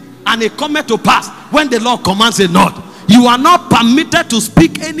thing and it cometh to pass when the Lord commands it not? You are not permitted to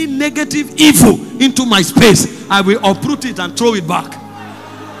speak any negative evil into my space. I will uproot it and throw it back.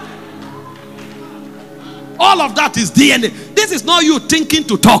 All of that is DNA. This is not you thinking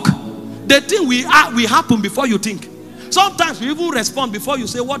to talk. The thing will happen before you think. Sometimes you even respond before you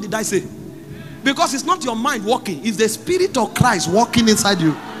say, what did I say? Because it's not your mind walking. It's the Spirit of Christ walking inside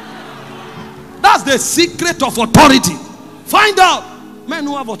you. That's the secret of authority. Find out men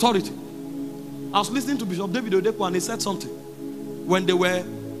who have authority. I was listening to Bishop David Oyedepo and he said something. When they were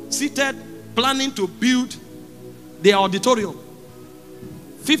seated planning to build their auditorium.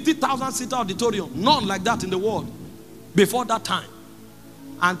 50,000 seater auditorium. None like that in the world before that time.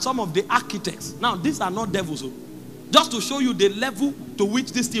 And some of the architects. Now these are not devils. Just to show you the level to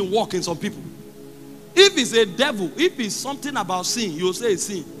which this thing works in some people. If it's a devil, if it's something about sin, you'll say it's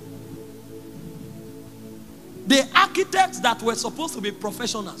sin. The architects that were supposed to be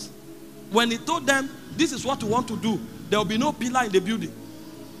professionals, when he told them, this is what we want to do, there will be no pillar in the building.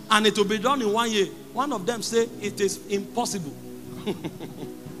 And it will be done in 1 year. One of them said, it is impossible.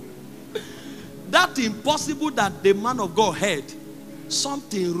 That impossible that the man of God heard,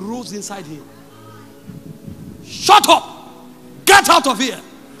 something rose inside him. Shut up! Get out of here!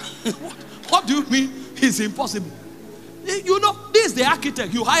 What do you mean it's impossible? You know, this is the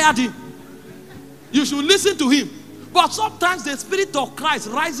architect. You hired him. You should listen to him. But sometimes the Spirit of Christ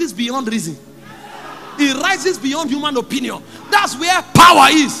rises beyond reason. It rises beyond human opinion. That's where power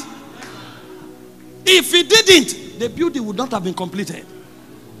is. If he didn't, the building would not have been completed.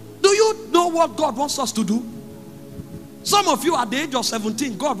 Do you know what God wants us to do? Some of you at the age of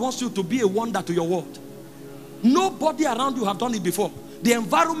 17, God wants you to be a wonder to your world. Nobody around you have done it before. The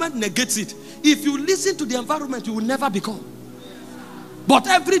environment negates it. If you listen to the environment, you will never become. But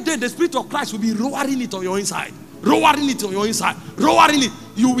every day the Spirit of Christ will be roaring it on your inside. Roaring it on your inside. Roaring it.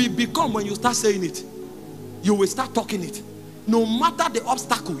 You will become when you start saying it. You will start talking it. No matter the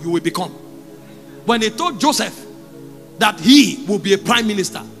obstacle, you will become. When he told Joseph that he will be a prime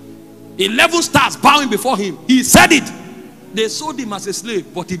minister, 11 stars bowing before him, he said it. They sold him as a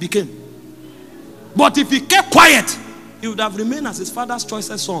slave, but he became. But if he kept quiet, he would have remained as his father's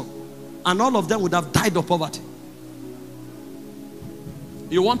choicest son. And all of them would have died of poverty.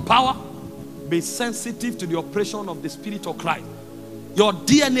 You want power? Be sensitive to the operation of the Spirit of Christ. Your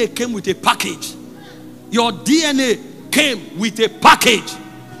DNA came with a package. Your DNA came with a package.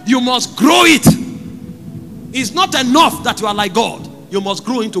 You must grow it. It's not enough that you are like God. You must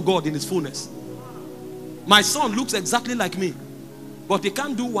grow into God in his fullness. My son looks exactly like me. But he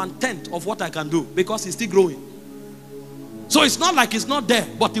can't do 1/10 of what I can do because he's still growing. So it's not like he's not there,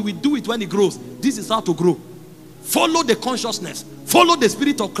 but he will do it when he grows. This is how to grow. Follow the consciousness. Follow the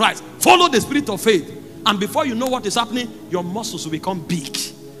Spirit of Christ. Follow the Spirit of faith. And before you know what is happening, your muscles will become big.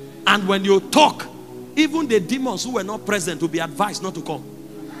 And when you talk, even the demons who were not present will be advised not to come.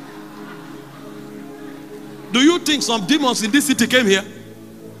 Do you think some demons in this city came here?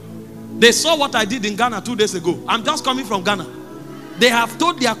 They saw what I did in Ghana 2 days ago. I'm just coming from Ghana. They have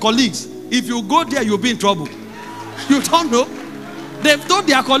told their colleagues, if you go there, you'll be in trouble. You don't know? They've told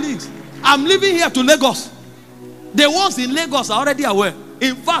their colleagues, I'm leaving here to Lagos. The ones in Lagos are already aware.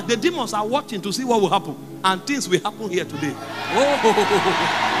 In fact, the demons are watching to see what will happen. And things will happen here today. Oh,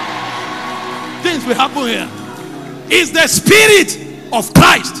 things will happen here. It's the Spirit of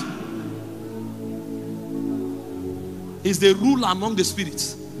Christ. Is the ruler among the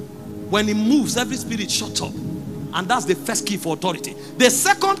spirits. When he moves, every spirit shuts up. And that's the first key for authority. The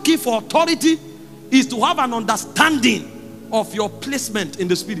second key for authority is to have an understanding of your placement in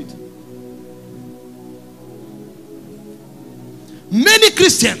the Spirit. Many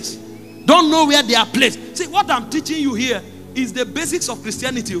Christians don't know where they are placed. See, what I'm teaching you here is the basics of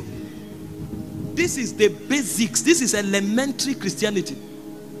Christianity. This is the basics. This is elementary Christianity.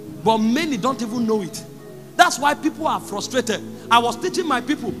 But many don't even know it. That's why people are frustrated. I was teaching my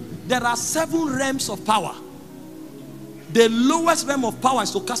people, there are 7 realms of power. The lowest realm of power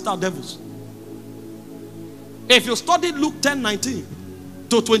is to cast out devils. If you study Luke 10:19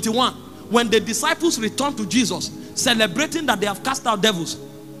 to 21, when the disciples returned to Jesus, celebrating that they have cast out devils,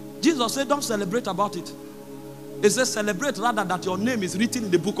 Jesus said, don't celebrate about it. He says, celebrate rather that your name is written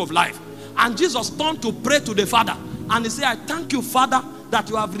in the book of life. And Jesus turned to pray to the Father. And he said, I thank you, Father, that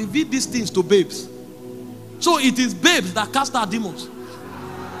you have revealed these things to babes. So it is babes that cast out demons.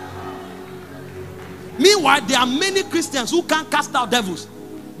 Meanwhile, there are many Christians who can't cast out devils.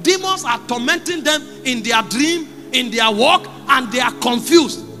 Demons are tormenting them in their dream, in their walk, and they are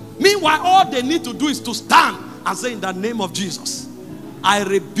confused. Meanwhile, all they need to do is to stand and say, in the name of Jesus, I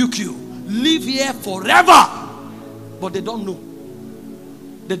rebuke you. Live here forever. But they don't know.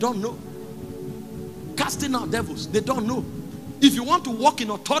 They don't know. Casting out devils, they don't know. If you want to walk in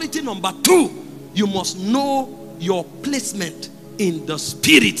authority number 2, you must know your placement in the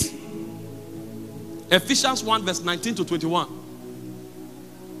spirit. Ephesians 1 verse 19 to 21.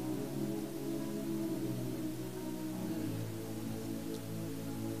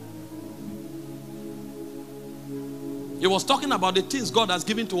 He was talking about the things God has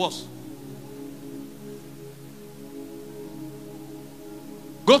given to us.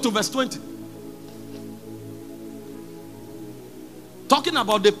 Go to verse 20. Talking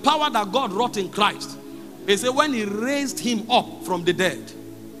about the power that God wrought in Christ. He said when he raised him up from the dead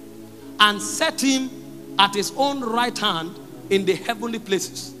and set him at his own right hand in the heavenly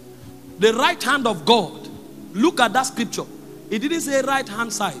places. The right hand of God. Look at that scripture. It didn't say right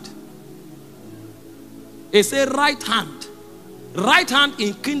hand side. It said right hand. Right hand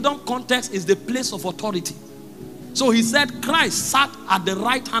in kingdom context is the place of authority. So he said Christ sat at the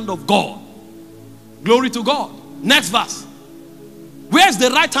right hand of God. Glory to God. Next verse. Where is the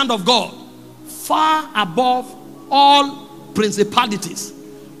right hand of God? Far above all principalities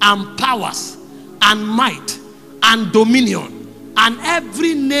and powers and might and dominion and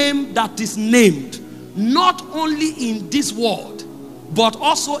every name that is named, not only in this world, but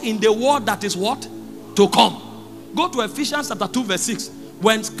also in the world that is what? To come. Go to Ephesians chapter 2 verse 6.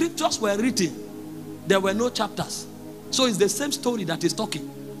 When scriptures were written, there were no chapters. So it's the same story that is talking.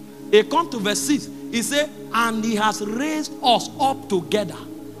 He come to verse 6. He said, and he has raised us up together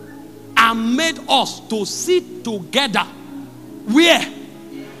and made us to sit together. Where?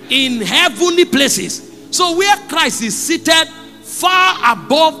 In heavenly places. So where Christ is seated far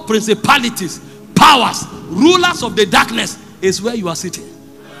above principalities, powers, rulers of the darkness is where you are sitting.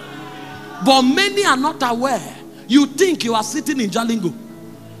 But many are not aware. You think you are sitting in Jalingo.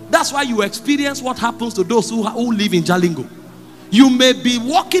 That's why you experience what happens to those who live in Jalingo. You may be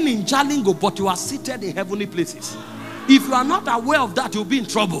walking in Jalingo, but you are seated in heavenly places. If you are not aware of that, you'll be in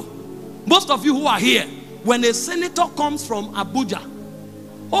trouble. Most of you who are here, when a senator comes from Abuja,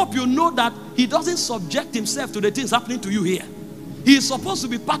 hope you know that he doesn't subject himself to the things happening to you here. He is supposed to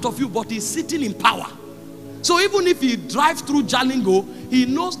be part of you, but he's sitting in power. So even if he drives through Jalingo, he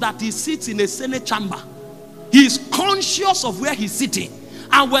knows that he sits in a Senate chamber. He is conscious of where he's sitting.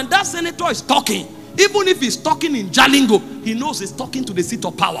 And when that senator is talking, even if he's talking in Jalingo, he knows he's talking to the seat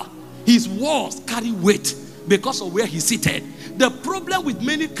of power. His words carry weight because of where he's seated. The problem with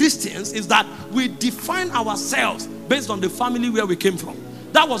many Christians is that we define ourselves based on the family where we came from.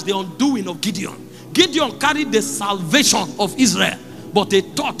 That was the undoing of Gideon. Gideon carried the salvation of Israel, but they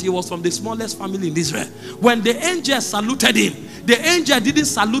thought he was from the smallest family in Israel. When the angel saluted him, the angel didn't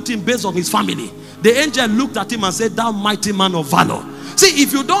salute him based on his family. The angel looked at him and said, thou mighty man of valor. See,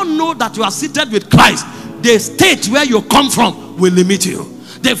 if you don't know that you are seated with Christ, the state where you come from will limit you.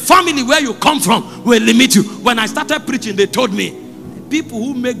 The family where you come from will limit you. When I started preaching, they told me, people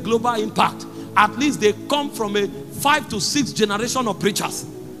who make global impact, at least they come from a 5 to 6 generation of preachers.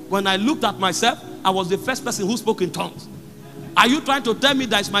 When I looked at myself, I was the first person who spoke in tongues. Are you trying to tell me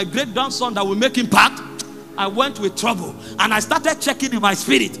that it's my great-grandson that will make impact? I went with trouble. And I started checking in my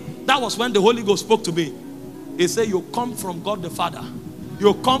spirit. That was when the Holy Ghost spoke to me. He said, you come from God the Father.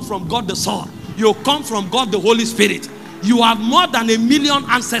 You come from God the Son. You come from God the Holy Spirit. You have more than 1 million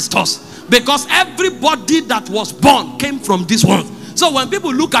ancestors. Because everybody that was born came from this one. So when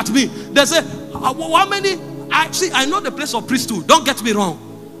people look at me, they say, how many? I know the place of priesthood. Don't get me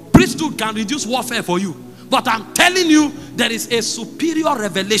wrong. Priesthood can reduce warfare for you. But I'm telling you, there is a superior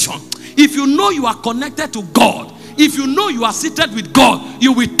revelation. If you know you are connected to God, if you know you are seated with God,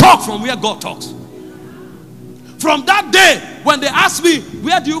 you will talk from where God talks. From that day, when they ask me,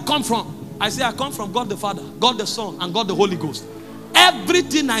 where do you come from? I say, I come from God the Father, God the Son, and God the Holy Ghost.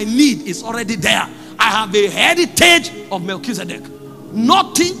 Everything I need is already there. I have a heritage of Melchizedek.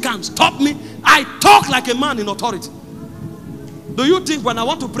 Nothing can stop me. I talk like a man in authority. Do you think when I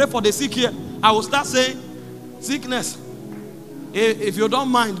want to pray for the sick here, I will start saying, sickness, if you don't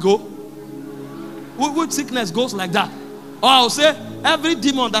mind, go? Which sickness goes like that? Or I'll say, every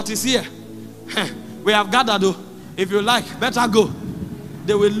demon that is here, we have gathered. If you like, better go.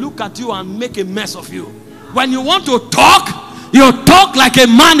 They will look at you and make a mess of you. When you want to talk, you talk like a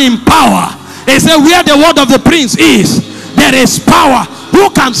man in power. They say, where the word of the prince is, there is power. Who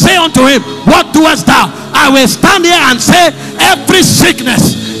can say unto him, what doest thou? I will stand here and say, every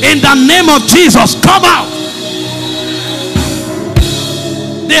sickness in the name of Jesus, come out.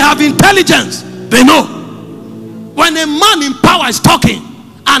 They have intelligence. They know. When a man in power is talking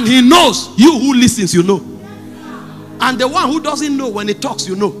and he knows, you who listens, you know. And the one who doesn't know, when he talks,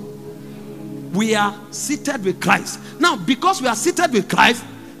 you know. We are seated with Christ. Now, because we are seated with Christ,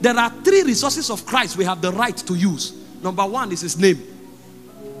 there are 3 resources of Christ we have the right to use. Number 1 is his name.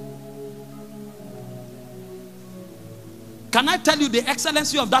 Can I tell you the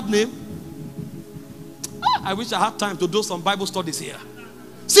excellency of that name? I wish I had time to do some Bible studies here.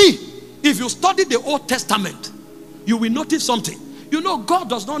 See, if you study the Old Testament, you will notice something. You know, God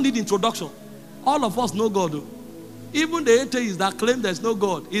does not need introduction. All of us know God, though. Even the atheists that claim there's no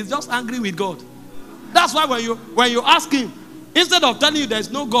God, he's just angry with God. That's why when you ask him, instead of telling you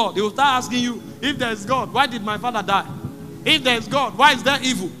there's no God, he will start asking you, if there's God, why did my father die? If there's God, why is there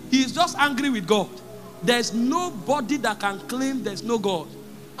evil? He's just angry with God. There's nobody that can claim there's no God.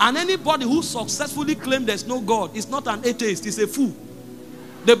 And anybody who successfully claims there's no God is not an atheist, he's a fool.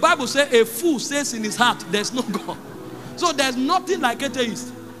 The Bible says a fool says in his heart there's no God. So there's nothing like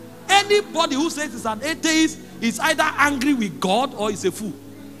atheist. Anybody who says it's an atheist is either angry with God or is a fool.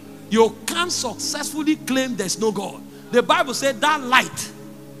 You can't successfully claim there's no God. The Bible said that light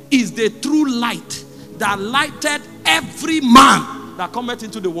is the true light that lighted every man that cometh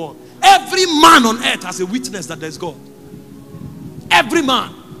into the world. Every man on earth has a witness that there's God. Every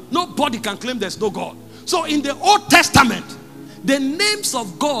man. Nobody can claim there's no God. So in the Old Testament, the names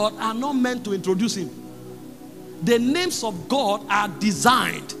of God are not meant to introduce him. The names of God are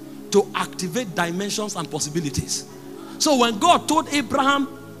designed to activate dimensions and possibilities. So when God told Abraham,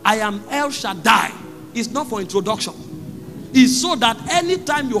 I am El Shaddai, it's not for introduction. It's so that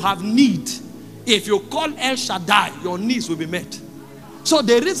anytime you have need, if you call El Shaddai, your needs will be met. So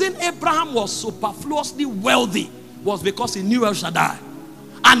the reason Abraham was superfluously wealthy was because he knew El Shaddai.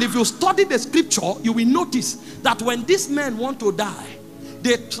 And if you study the scripture, you will notice that when these men want to die,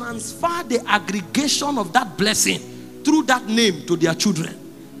 they transfer the aggregation of that blessing through that name to their children.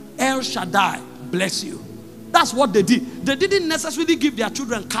 El Shaddai, bless you. That's what they did. They didn't necessarily give their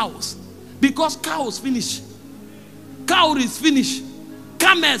children cows, because cows finish. Cow is finished.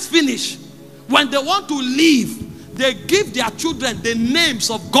 Camels finish. When they want to leave, they give their children the names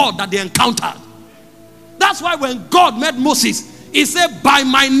of God that they encountered. That's why when God met Moses, he said, by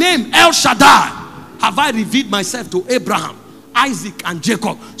my name El Shaddai have I revealed myself to Abraham, Isaac and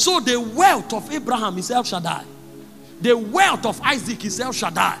Jacob. So the wealth of Abraham is El Shaddai. The wealth of Isaac is El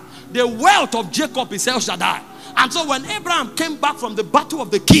Shaddai. The wealth of Jacob is El Shaddai. And so when Abraham came back from the battle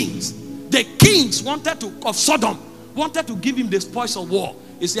of the kings of Sodom wanted to give him the spoils of war.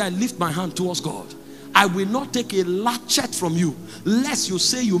 He said, I lift my hand towards God. I will not take a latchet from you, lest you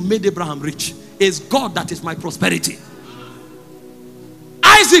say you made Abraham rich. It's God that is my prosperity.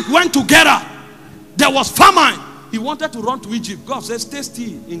 Isaac went to Gerar. There was famine. He wanted to run to Egypt. God said, stay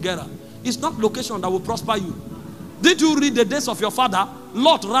still in Gerar. It's not location that will prosper you. Did you read the days of your father?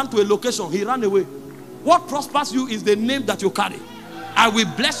 Lot ran to a location. He ran away. What prospers you is the name that you carry. I will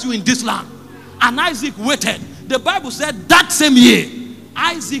bless you in this land. And Isaac waited. The Bible said that same year,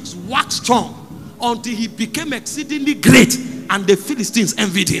 Isaac waxed strong until he became exceedingly great, and the Philistines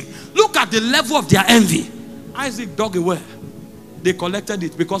envied him. Look at the level of their envy. Isaac dug a well. They collected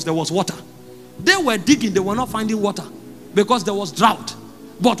it because there was water. They were digging, they were not finding water because there was drought.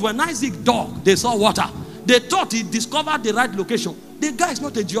 But when Isaac dug, they saw water. They thought he discovered the right location. The guy is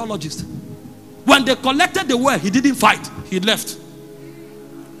not a geologist. When they collected the well, he didn't fight. He left.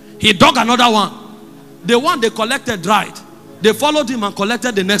 He dug another one. The one they collected dried. They followed him and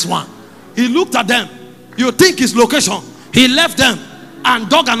collected the next one. He looked at them. You think his location? He left them and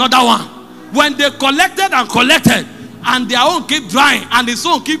dug another one. When they collected and collected, and their own keep drying and his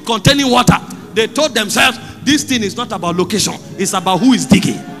own keep containing water, they told themselves, this thing is not about location, it's about who is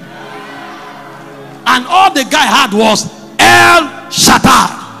digging. And all the guy had was El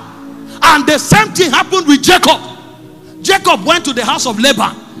Shaddai. And the same thing happened with Jacob. Jacob went to the house of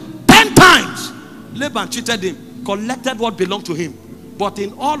Laban 10 times. Laban cheated him, collected what belonged to him. But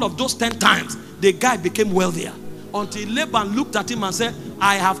in all of those 10 times, the guy became wealthier. Until Laban looked at him and said,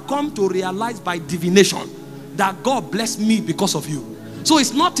 I have come to realize by divination that God blessed me because of you. So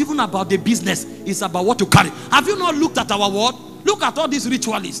it's not even about the business, it's about what you carry. Have you not looked at our world? Look at all these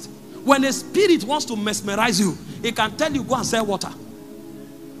ritualists. When a spirit wants to mesmerize you, he can tell you go and sell water.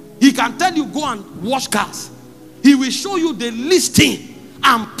 He can tell you go and wash cars. He will show you the least thing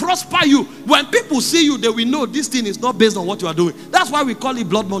and prosper you. When people see you, they will know this thing is not based on what you are doing. That's why we call it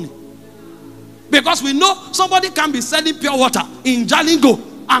blood money. Because we know somebody can be selling pure water in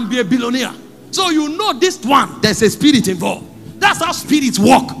Jalingo and be a billionaire. So you know this one, there's a spirit involved. That's how spirits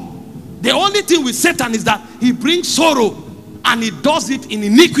work. The only thing with Satan is that he brings sorrow and he does it in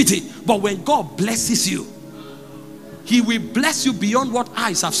iniquity. But when God blesses you, he will bless you beyond what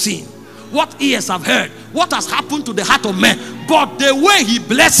eyes have seen, what ears have heard, what has happened to the heart of man. But the way he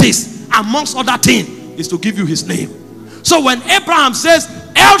blesses, amongst other things, is to give you his name. So when Abraham says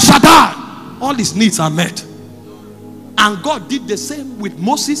El Shaddai, all his needs are met. And God did the same with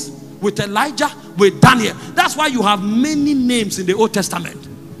Moses, with Elijah, with Daniel. That's why you have many names in the Old Testament.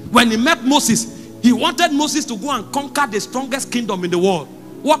 When he met Moses, he wanted Moses to go and conquer the strongest kingdom in the world.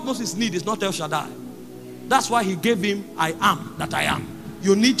 What Moses needs is not El Shaddai. That's why he gave him I am that I am.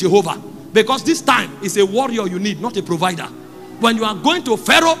 You need Jehovah. Because this time it's a warrior you need, not a provider. When you are going to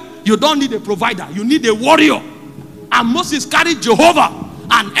Pharaoh, you don't need a provider. You need a warrior. And Moses carried Jehovah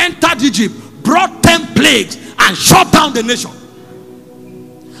and entered Egypt, brought 10 plagues and shut down the nation.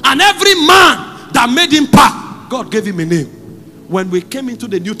 And every man that made him part, God gave him a name. When we came into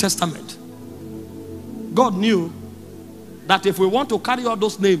the New Testament, God knew that if we want to carry all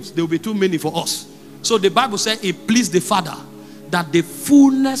those names, there will be too many for us. So the Bible said it pleased the Father that the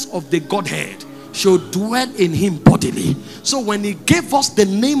fullness of the Godhead should dwell in him bodily. So when he gave us the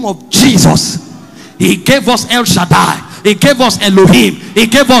name of Jesus, he gave us El Shaddai, he gave us Elohim, he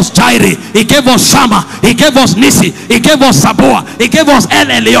gave us Jireh, he gave us Shammah, he gave us Nisi, he gave us Saboa, he gave us El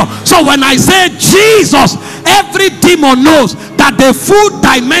Elyon. So when I say Jesus, every demon knows that the full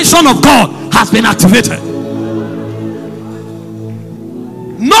dimension of God has been activated.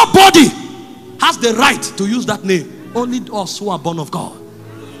 Nobody has the right to use that name, only us who are born of God.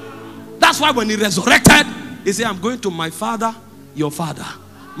 That's why when he resurrected, he said, I'm going to my Father, your Father,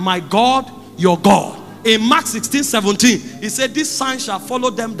 my God, your God. In Mark 16:17, he said, this sign shall follow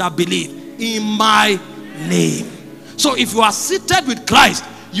them that believe in my name. So if you are seated with Christ,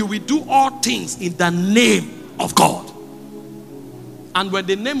 you will do all things in the name of God. And when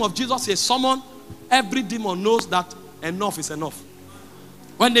the name of Jesus is summoned, every demon knows that enough is enough.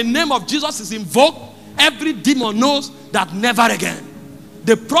 When the name of Jesus is invoked, every demon knows that never again.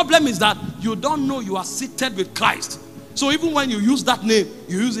 The problem is that you don't know you are seated with Christ. So even when you use that name,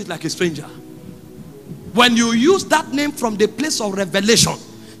 you use it like a stranger. When you use that name from the place of revelation,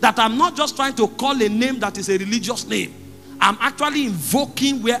 that I'm not just trying to call a name that is a religious name, I'm actually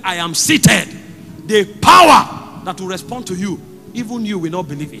invoking where I am seated, the power that will respond to you, even you will not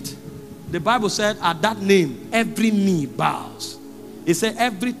believe it. The Bible said at that name, every knee bows. It said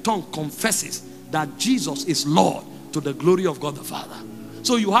every tongue confesses that Jesus is Lord to the glory of God the Father.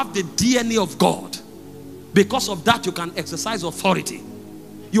 So you have the DNA of God. Because of that, you can exercise authority.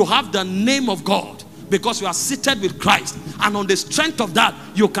 You have the name of God because you are seated with Christ. And on the strength of that,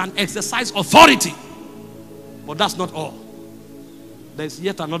 you can exercise authority. But that's not all. There's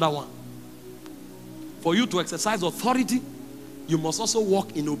yet another one. For you to exercise authority, you must also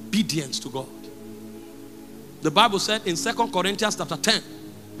walk in obedience to God. The Bible said in 2 Corinthians chapter 10,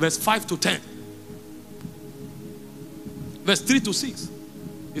 verse 5 to 10. Verse 3 to 6.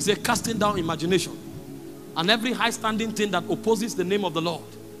 It says, casting down imagination and every high standing thing that opposes the name of the Lord.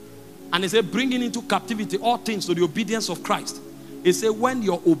 And it said, bringing into captivity all things to the obedience of Christ. It said, when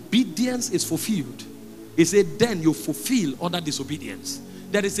your obedience is fulfilled, it said, then you fulfill other disobedience.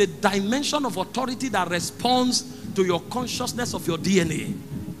 There is a dimension of authority that responds to your consciousness of your DNA.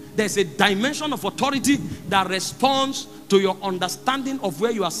 There's a dimension of authority that responds to your understanding of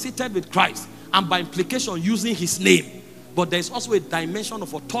where you are seated with Christ, and by implication using his name. But there's also a dimension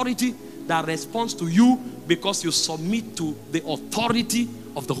of authority that responds to you because you submit to the authority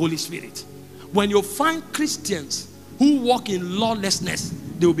of the Holy Spirit. When you find Christians who walk in lawlessness,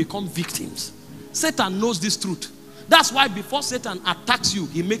 they will become victims. Satan knows this truth. That's why before Satan attacks you,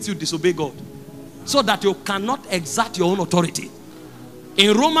 he makes you disobey God, so that you cannot exert your own authority.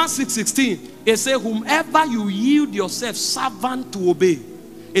 In Romans 6:16, it says, whomever you yield yourself servant to obey,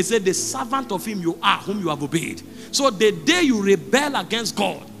 it said, the servant of him you are, whom you have obeyed. So the day you rebel against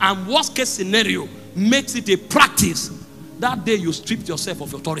God, and worst case scenario makes it a practice, that day you stripped yourself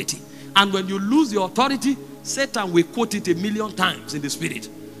of authority. And when you lose your authority, Satan will quote it 1,000,000 times in the spirit.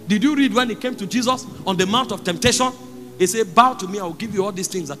 Did you read when he came to Jesus on the Mount of Temptation? He said, bow to me, I will give you all these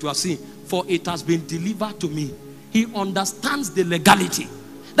things that you are seeing, for it has been delivered to me. He understands the legality.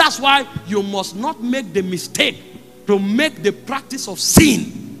 That's why you must not make the mistake to make the practice of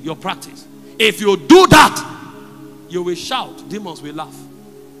sin your practice. If you do that, you will shout, demons will laugh.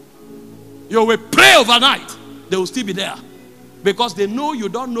 You will pray overnight, they will still be there. Because they know you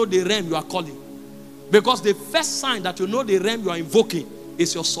don't know the realm you are calling. Because the first sign that you know the realm you are invoking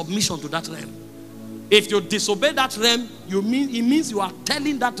is your submission to that realm. If you disobey that realm, it means you are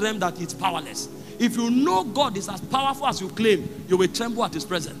telling that realm that it's powerless. If you know God is as powerful as you claim, you will tremble at his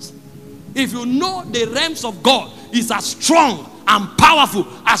presence. If you know the realms of God is as strong and powerful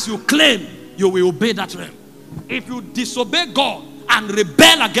as you claim, you will obey that realm. If you disobey God and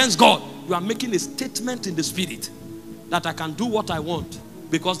rebel against God, you are making a statement in the spirit that I can do what I want,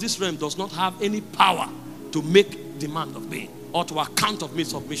 because this realm does not have any power to make demand of me or to account of me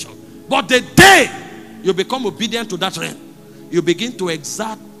submission. But the day you become obedient to that realm, you begin to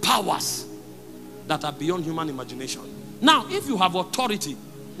exert powers that are beyond human imagination. Now, if you have authority,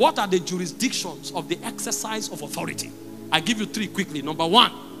 what are the jurisdictions of the exercise of authority? I give you 3 quickly. Number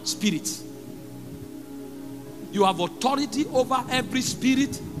 1, spirits. You have authority over every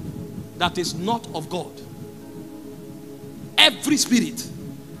spirit that is not of God. Every spirit,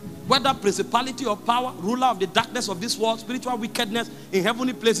 whether principality or power, ruler of the darkness of this world, spiritual wickedness in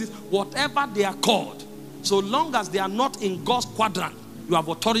heavenly places, whatever they are called, so long as they are not in God's quadrant, you have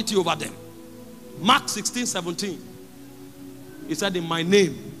authority over them. Mark 16:17. He said, in my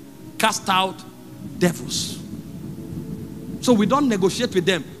name, cast out devils. So we don't negotiate with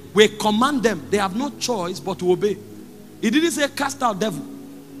them. We command them. They have no choice but to obey. He didn't say cast out devil.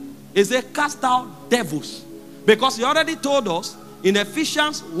 He said cast out devils. Because he already told us in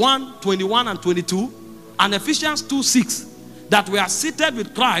Ephesians 1:21 and 22 and Ephesians 2:6 that we are seated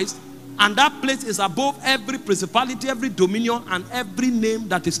with Christ, and that place is above every principality, every dominion, and every name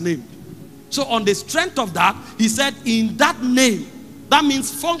that is named. So on the strength of that, he said in that name, that means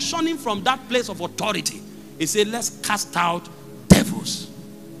functioning from that place of authority. He said, let's cast out devils.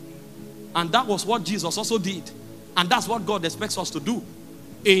 And that was what Jesus also did. And that's what God expects us to do.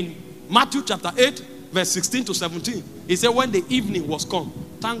 In Matthew chapter 8, verse 16 to 17, he said when the evening was come,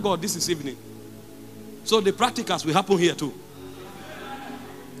 thank God this is evening. So the practicals will happen here too.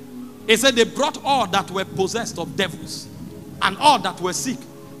 He said they brought all that were possessed of devils and all that were sick.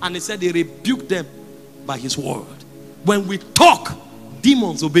 And he said he rebuked them by his word. When we talk,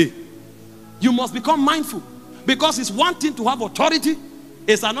 demons obey. You must become mindful. Because it's one thing to have authority.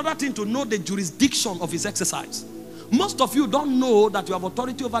 It's another thing to know the jurisdiction of his exercise. Most of you don't know that you have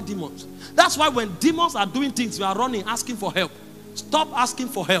authority over demons. That's why when demons are doing things, you are running, asking for help. Stop asking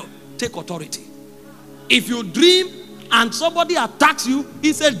for help. Take authority. If you dream and somebody attacks you,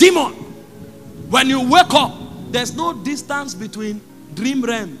 it's a demon. When you wake up, there's no distance between dream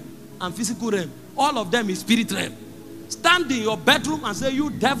realm and physical realm. All of them is spirit realm. Stand in your bedroom and say, you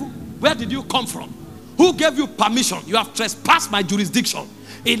devil, where did you come from? Who gave you permission? You have trespassed my jurisdiction.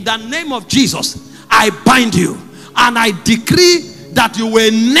 In the name of Jesus, I bind you. And I decree that you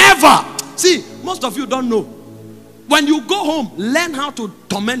will never. See, most of you don't know. When you go home, learn how to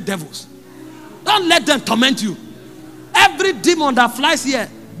torment devils. Don't let them torment you. Every demon that flies here,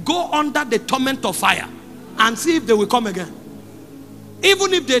 go under the torment of fire and see if they will come again.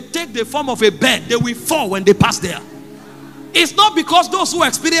 Even if they take the form of a bird, they will fall when they pass there. It's not because those who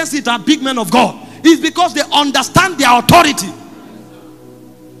experience it are big men of God. It's because they understand their authority.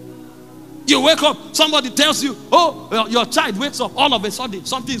 You wake up, somebody tells you, oh, your child wakes up, all of a sudden,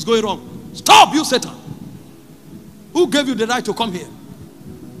 something is going wrong. Stop, you Satan. Who gave you the right to come here?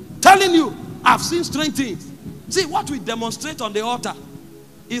 Telling you, I've seen strange things. See, what we demonstrate on the altar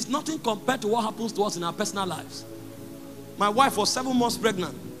is nothing compared to what happens to us in our personal lives. My wife was 7 months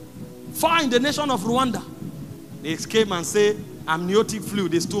pregnant. Far in the nation of Rwanda. They came and say, amniotic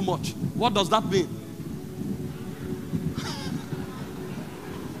fluid is too much. What does that mean?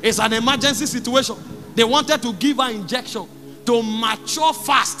 It's an emergency situation. They wanted to give her injection to mature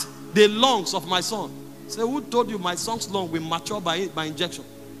fast the lungs of my son. Say, who told you my son's lung will mature by injection?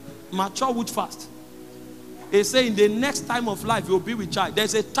 Mature would fast. They say in the next time of life you'll be with child.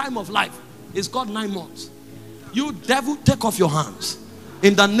 There's a time of life. It's called 9 months. You devil, take off your hands.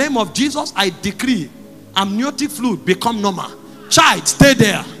 In the name of Jesus, I decree amniotic fluid become normal. Child, stay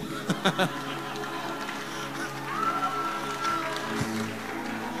there.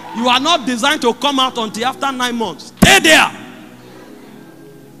 You are not designed to come out until after 9 months. Stay there.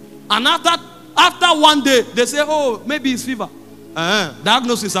 And after one day, they say, oh, maybe it's fever.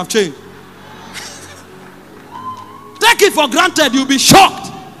 Diagnosis have changed. take it for granted, you'll be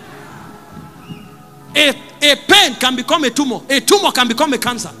shocked. A pain can become a tumor. A tumor can become a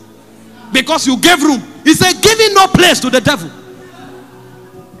cancer. Because you gave room. He said, giving no place to the devil.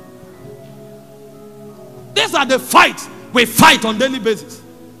 These are the fights we fight on daily basis.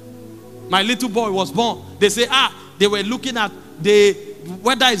 My little boy was born. They say, they were looking at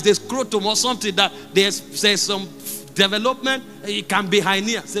whether it's the scrotum or something, that there's some development. It can be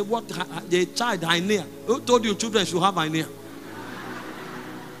hernia. Say, what? The child hernia. Who told you children should have hernia?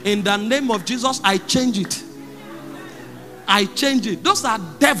 In the name of Jesus, I change it. I change it. Those are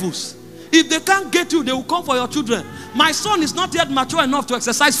devils. If they can't get you, they will come for your children. My son is not yet mature enough to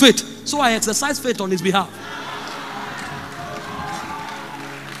exercise faith, so I exercise faith on his behalf.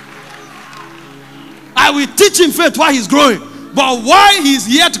 I will teach him faith while he's growing. But while he's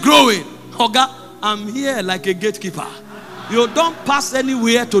yet growing, Oga, I'm here like a gatekeeper. You don't pass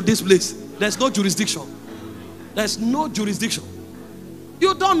anywhere to this place. There's no jurisdiction. There's no jurisdiction.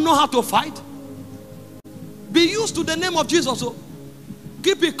 You don't know how to fight. Be used to the name of Jesus. So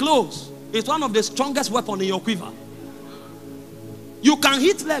keep it close. It's one of the strongest weapons in your quiver. You can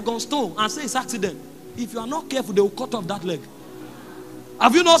hit leg on stone and say it's accident. If you are not careful, they will cut off that leg.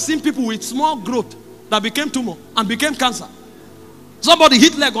 Have you not seen people with small growth that became tumor and became cancer? Somebody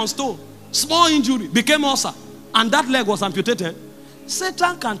hit leg on stone, small injury, became ulcer, and that leg was amputated.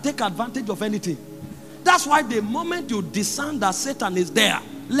 Satan can take advantage of anything. That's why the moment you discern that Satan is there,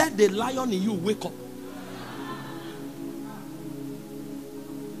 let the lion in you wake up.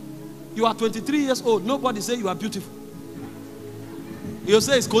 You are 23 years old. Nobody say you are beautiful. You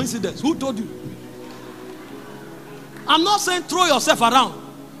say it's coincidence. Who told you? I'm not saying throw yourself around.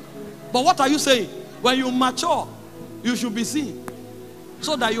 But what are you saying? When you mature, you should be seen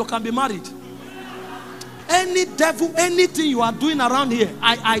so that you can be married. Any devil, anything you are doing around here,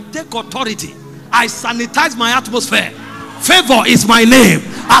 I take authority. I sanitize my atmosphere. Favor is my name.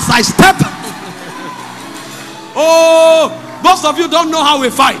 As I step. Oh, most of you don't know how we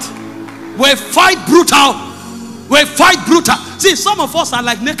fight. We fight brutal. We fight brutal. See, some of us are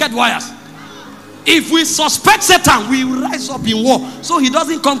like naked wires. If we suspect Satan, we rise up in war so he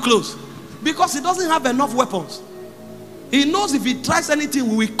doesn't come close. Because he doesn't have enough weapons. He knows if he tries anything,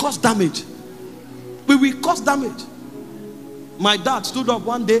 we will cause damage. We will cause damage. My dad stood up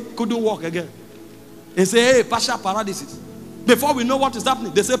one day, couldn't walk again. He said, hey, partial paralysis. Before we know what is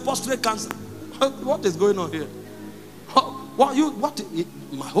happening, they say prostate cancer. What is going on here? What?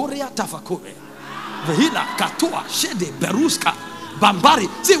 Mahoria Tafakore. Vehila, Katua, Shede, Beruska, Bambari.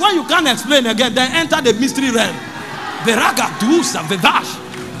 See, when you can't explain again, then enter the mystery realm. Veraga, Duusa, Vevash,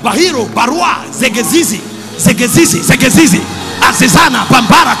 Bahiro, Barua, Zegezizi, Azizana,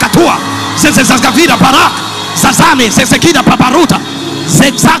 Bambara, Katua, Zezazgavira, Barak, Zazane, Zezekida, Paparuta,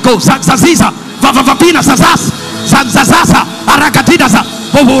 Zexaco, Zaziza, Vavavapina, Zazas, Zanzazasa, Arakatidaza,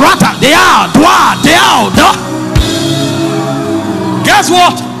 Boburata, they are. Guess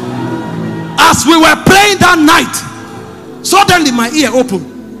what? As we were praying that night, suddenly my ear opened.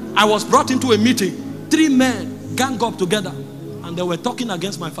 I was brought into a meeting. 3 men gang up together and they were talking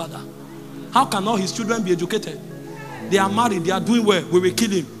against my father. How can all his children be educated? They are married, they are doing well. We will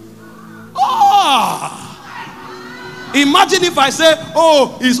kill him. Oh! Imagine if I say,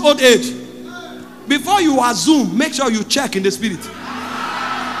 oh, it's old age. Before you assume, make sure you check in the spirit.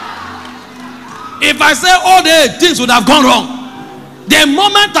 If I say old age, things would have gone wrong. The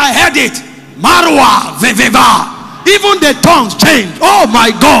moment I heard it, Marwa, Veveva, even the tongues changed. Oh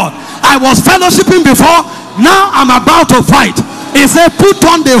my God. I was fellowshipping before. Now I'm about to fight. He said, put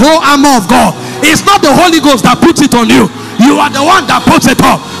on the whole armor of God. It's not the Holy Ghost that puts it on you. You are the one that puts it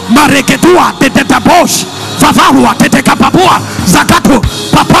on. Mareketua, tetetabosh, Favarua, tetekapapua, Zakato,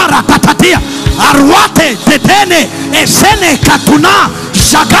 Papara, Tatatia, Arwate, Tetene, Esene, Katuna,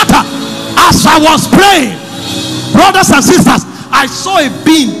 Shakata. As I was praying, brothers and sisters, I saw a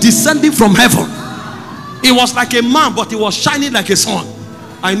being descending from heaven. It was like a man, but it was shining like a sun.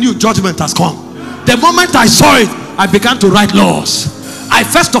 I knew judgment has come. The moment I saw it, I began to write laws. I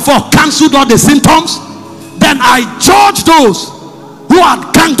first of all cancelled all the symptoms. Then I judged those who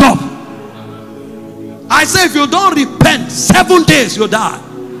had ganged up. I say, if you don't repent, 7 days you'll die.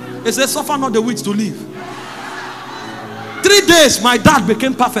 He said, suffer not the witch to live. 3 days, my dad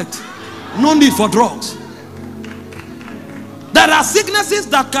became perfect. No need for drugs. There are sicknesses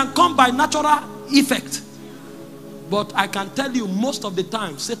that can come by natural effect. But I can tell you, most of the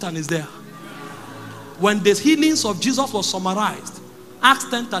time, Satan is there. When the healings of Jesus was summarized, Acts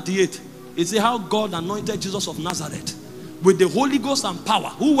 10:38, it says how God anointed Jesus of Nazareth with the Holy Ghost and power,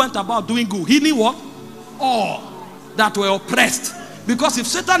 who went about doing good, healing what? All that were oppressed. Because if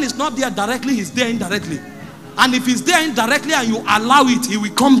Satan is not there directly, he's there indirectly. And if he's there indirectly and you allow it, he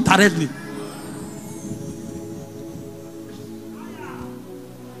will come directly.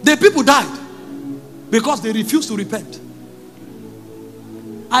 The people died because they refused to repent.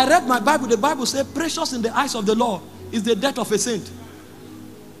 I read my Bible. The Bible says, precious in the eyes of the Lord is the death of a saint.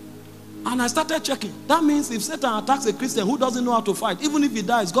 And I started checking. That means if Satan attacks a Christian who doesn't know how to fight, even if he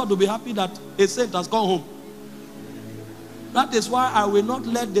dies, God will be happy that a saint has gone home. That is why I will not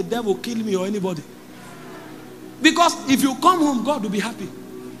let the devil kill me or anybody. Because if you come home, God will be happy.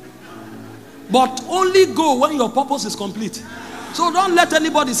 But only go when your purpose is complete. So don't let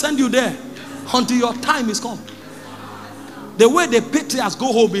anybody send you there until your time is come. The way the patriarchs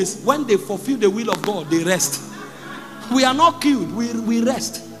go home is when they fulfill the will of God, they rest. We are not killed, we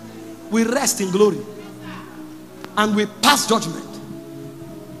rest. We rest in glory. And we pass judgment.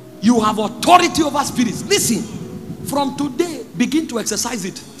 You have authority over spirits. Listen, from today, begin to exercise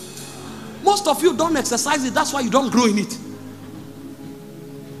it. Most of you don't exercise it, that's why you don't grow in it.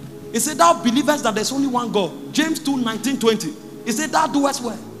 He said, thou believest that there's only one God. James 2, 19, 20. He said, thou doest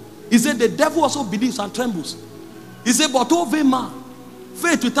well. He said, the devil also believes and trembles. He said, but oh vain man,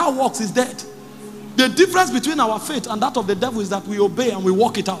 faith without works is dead. The difference between our faith and that of the devil is that we obey and we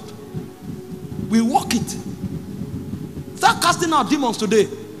walk it out. We walk it. Start casting out demons today.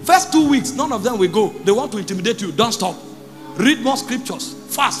 First 2 weeks, none of them will go. They want to intimidate you. Don't stop. Read more scriptures.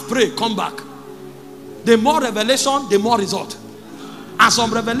 Fast, pray, come back. The more revelation, the more result. And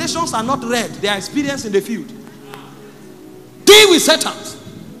some revelations are not read. They are experienced in the field. Deal with Satan.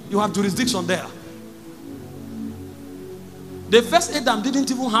 You have jurisdiction there. The first Adam didn't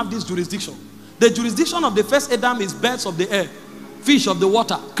even have this jurisdiction. The jurisdiction of the first Adam is birds of the air, fish of the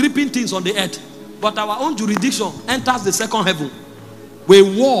water, creeping things on the earth. But our own jurisdiction enters the second heaven. We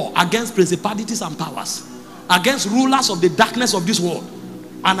war against principalities and powers, against rulers of the darkness of this world,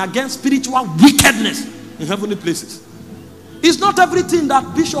 and against spiritual wickedness in heavenly places. It's not everything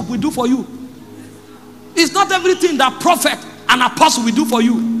that bishop will do for you. It's not everything that prophet and apostle will do for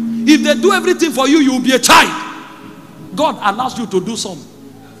you. If they do everything for you, you will be a child. God allows you to do some.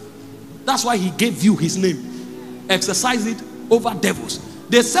 That's why he gave you his name. Exercise it over devils.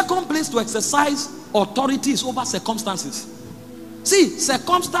 The second place to exercise authority is over circumstances. See,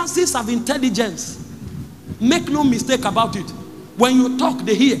 circumstances have intelligence. Make no mistake about it. When you talk,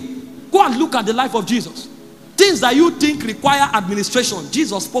 they hear. Go and look at the life of Jesus. Things that you think require administration,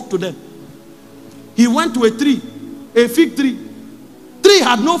 Jesus spoke to them. He went to a tree, a fig tree. Tree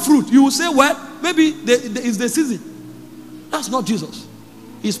had no fruit. You will say, well, maybe it's the season. That's not Jesus.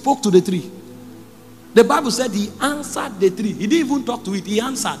 He spoke to the tree. The Bible said he answered the tree. He didn't even talk to it. He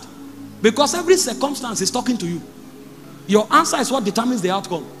answered. Because every circumstance is talking to you. Your answer is what determines the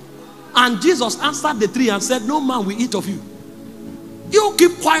outcome. And Jesus answered the tree and said, no man will eat of you. You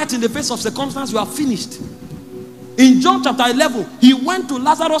keep quiet in the face of circumstance, you are finished. In John chapter 11, he went to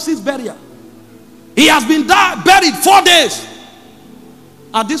Lazarus' burial. He has been buried 4 days.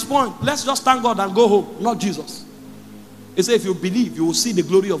 At this point, let's just thank God and go home, not Jesus. He said, if you believe, you will see the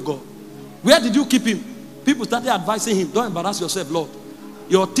glory of God. Where did you keep him? People started advising him, don't embarrass yourself, Lord.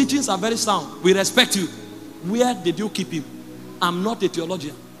 Your teachings are very sound. We respect you. Where did you keep him? I'm not a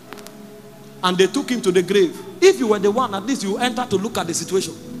theologian. And they took him to the grave. If you were the one, at least you enter to look at the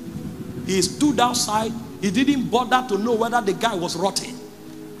situation. He stood outside. He didn't bother to know whether the guy was rotting.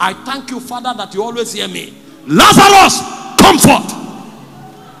 I thank you, Father, that you always hear me. Lazarus, come forth.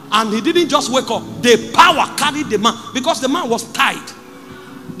 And he didn't just wake up. The power carried the man. Because the man was tied.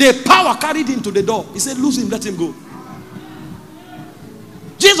 The power carried him to the door. He said, lose him, let him go.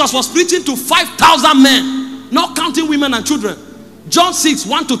 Jesus was preaching to 5,000 men, not counting women and children. John 6,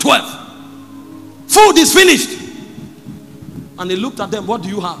 1 to 12. Food is finished. And he looked at them, what do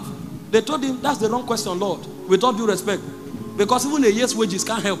you have? They told him, that's the wrong question, Lord. With all due respect. Because even a year's wages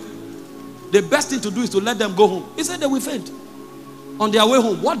can't help. The best thing to do is to let them go home. He said they will faint. On their way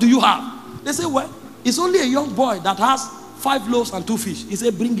home, what do you have? They say, well, it's only a young boy that has 5 loaves and 2 fish. He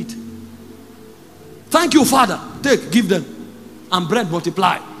said, bring it. Thank you, Father. Take, give them. And bread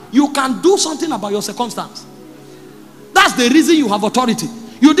multiply. You can do something about your circumstance. That's the reason you have authority.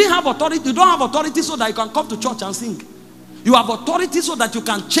 You didn't have authority. You don't have authority so that you can come to church and sing. You have authority so that you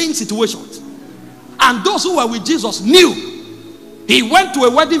can change situations. And those who were with Jesus knew. He went to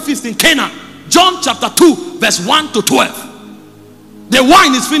a wedding feast in Canaan. John chapter 2, verse 1 to 12. The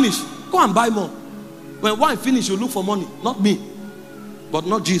wine is finished. Go and buy more. When wine finishes, you look for money. Not me, but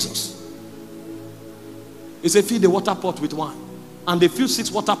not Jesus. He said, fill the water pot with wine. And they filled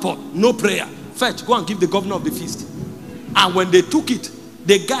 6 water pot. No prayer. Fetch, go and give the governor of the feast. And when they took it,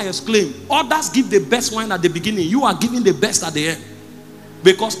 the guy exclaimed, others give the best wine at the beginning. You are giving the best at the end.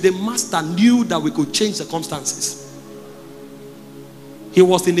 Because the master knew that we could change circumstances. He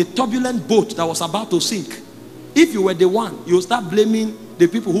was in a turbulent boat that was about to sink. If you were the one, you would start blaming the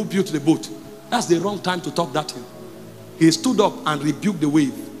people who built the boat. That's the wrong time to talk that thing. He stood up and rebuked the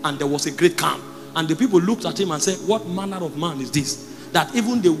wave, and there was a great calm. And the people looked at him and said, what manner of man is this, that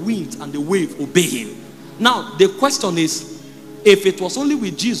even the wind and the wave obey him? Now, the question is, if it was only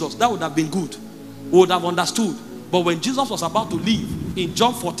with Jesus, that would have been good. We would have understood. But when Jesus was about to leave, in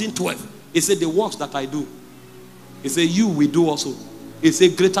John 14:12, he said, the works that I do, he said, you will do also. He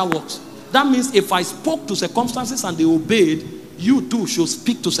said, greater works. That means if I spoke to circumstances and they obeyed, you too should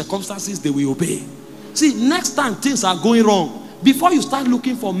speak to circumstances they will obey. See, next time things are going wrong, before you start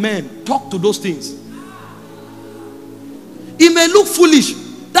looking for men, talk to those things. It may look foolish.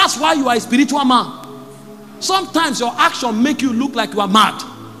 That's why you are a spiritual man. Sometimes your action make you look like you are mad.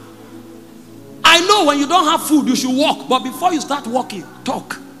 I know when you don't have food, you should walk. But before you start walking,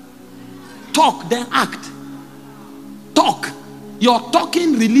 talk. Talk, then act. Talk. Your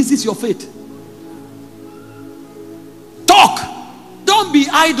talking releases your faith. Talk. Don't be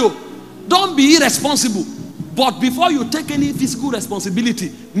idle. Don't be irresponsible. But before you take any physical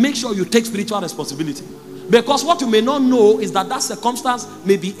responsibility, make sure you take spiritual responsibility. Because what you may not know is that that circumstance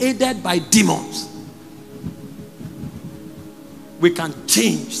may be aided by demons. We can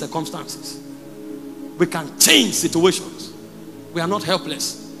change circumstances. We can change situations. We are not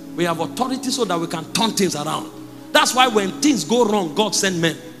helpless. We have authority so that we can turn things around. That's why when things go wrong, God sent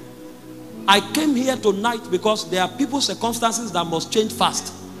men. I came here tonight because there are people's circumstances that must change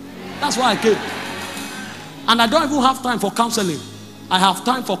fast. That's why I came. And I don't even have time for counseling. I have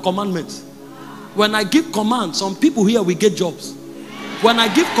time for commandments. When I give command, some people here will get jobs. When I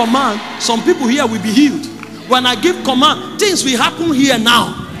give command, some people here will be healed. When I give command, things will happen here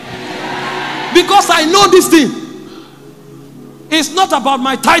now. Because I know this thing. It's not about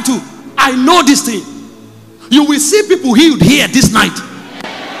my title. I know this thing. You will see people healed here this night.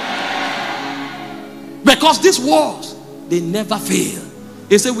 Because these wars, they never fail.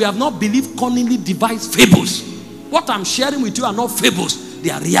 They say we have not believed cunningly devised fables. What I'm sharing with you are not fables. They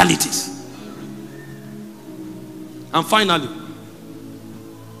are realities. And finally,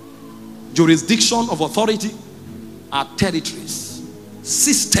 jurisdiction of authority are territories,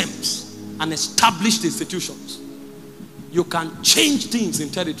 systems, and established institutions. You can change things in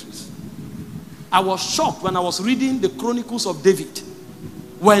territories. I was shocked when I was reading the Chronicles of David.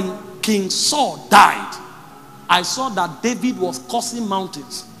 When King Saul died, I saw that David was cursing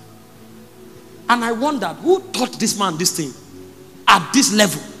mountains. And I wondered, who taught this man this thing? At this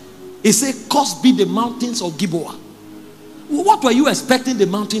level. He said, cursed be the mountains of Gilboa. What were you expecting the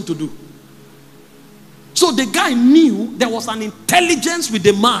mountain to do? So the guy knew there was an intelligence with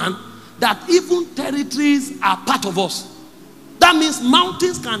the man that even territories are part of us. That means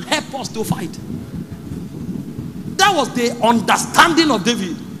mountains can help us to fight. That was the understanding of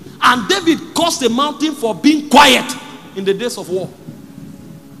David. And David cursed the mountain for being quiet in the days of war.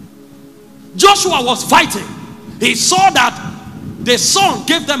 Joshua was fighting. He saw that the sun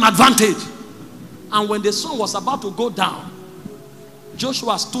gave them advantage. And when the sun was about to go down,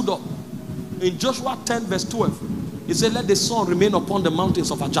 Joshua stood up. In Joshua 10 verse 12, he said, let the sun remain upon the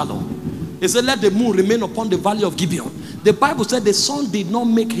mountains of Ajalon. He said, let the moon remain upon the valley of Gibeon. The Bible said the sun did not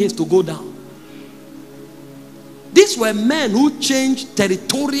make haste to go down. These were men who changed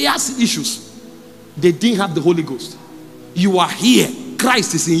territorial issues. They didn't have the Holy Ghost. You are here.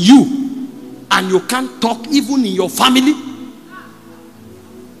 Christ is in you. And you can't talk even in your family.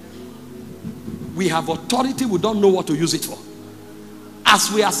 We have authority. We don't know what to use it for. As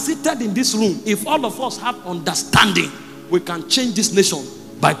we are seated in this room, if all of us have understanding, we can change this nation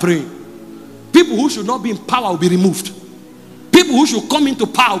by praying. People who should not be in power will be removed. People who should come into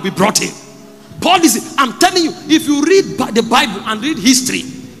power will be brought in. Policy. I'm telling you, if you read the Bible and read history,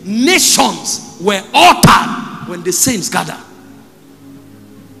 nations were altered when the saints gathered.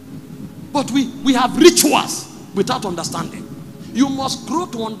 But we have rituals without understanding. You must grow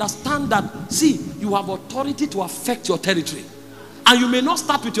to understand that, see, you have authority to affect your territory. And you may not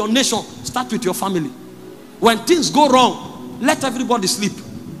start with your nation, start with your family. When things go wrong, let everybody sleep.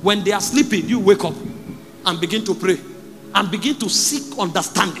 When they are sleeping, you wake up and begin to pray. And begin to seek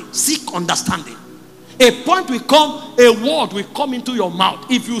understanding. Seek understanding. A point will come, a word will come into your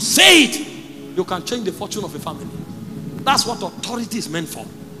mouth. If you say it, you can change the fortune of a family. That's what authority is meant for.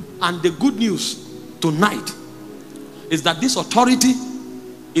 And the good news tonight is that this authority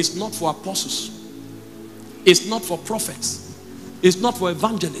is not for apostles. It's not for prophets. It's not for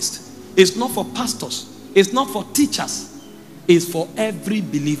evangelists. It's not for pastors. It's not for teachers. It's for every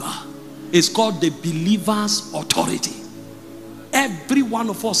believer. It's called the believer's authority. every one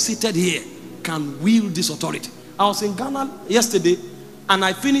of us seated here can wield this authority. I was in Ghana yesterday and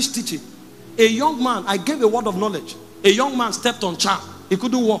I finished teaching. A young man, I gave a word of knowledge. A young man stepped on chair. He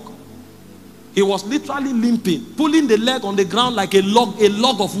couldn't walk. He was literally limping, pulling the leg on the ground like a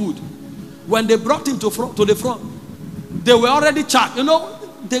log of wood. When they brought him to the front, they were already charged. You know,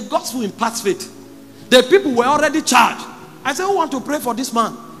 the gospel imparts faith. The people were already charged. I said, who want to pray for this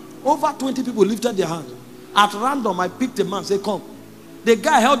man? Over 20 people lifted their hands. At random, I picked a man, said, come. The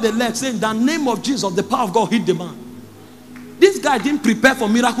guy held the leg, saying, the name of Jesus, the power of God hit the man. This guy didn't prepare for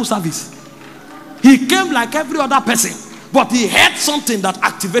miracle service. He came like every other person, but he had something that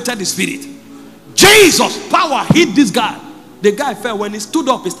activated the spirit. Jesus' power hit this guy. The guy fell. When he stood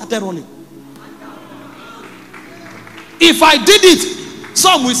up, he started running. If I did it,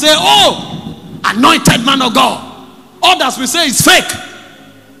 some will say, oh, anointed man of God. Others will say it's fake.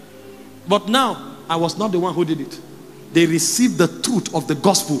 But now, I was not the one who did it. They received the truth of the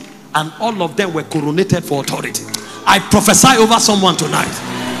gospel, and all of them were coronated for authority. I prophesy over someone tonight.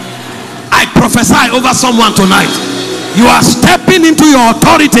 I prophesy over someone tonight. You are stepping into your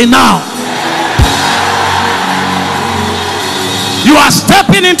authority now. You are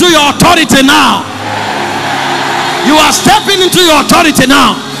stepping into your authority now. You are stepping into your authority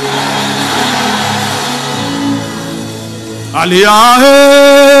now. Aliyah,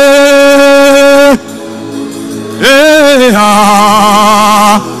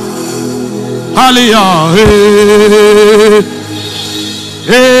 Aliyah,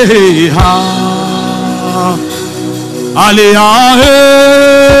 Aliyah, Aliyah,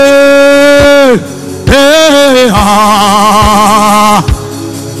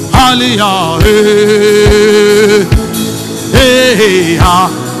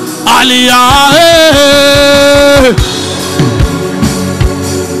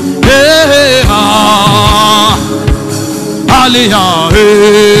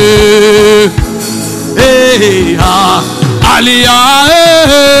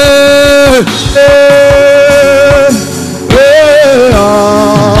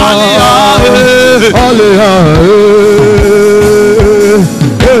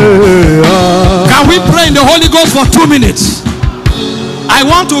 Can we pray in the Holy Ghost for 2 minutes? I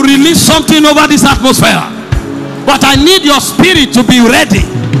want to release something over this atmosphere, but I need your spirit to be ready.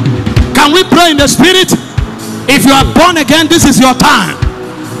 Can we pray in the spirit? If you are born again, this is your time.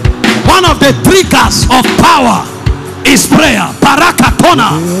 One of the triggers of power is prayer.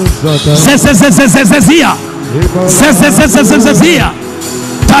 Parakatona.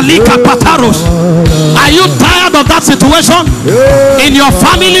 Talika Pataros. Are you tired of that situation? In your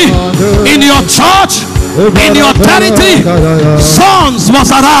family, in your church, in your territory, sons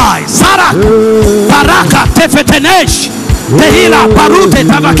must arise. Sarah, Baraka, Tefetenesh, Tehila, Barute,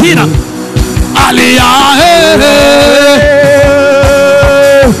 Tabakira, Aliyah,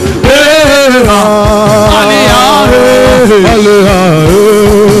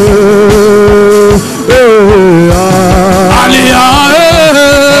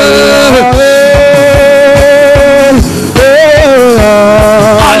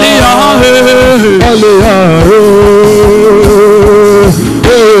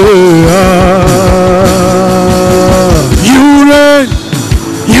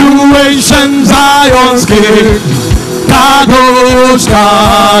 Kadosh,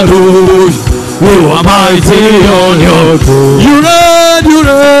 Kadosh, you are mighty on your throne. You reign, you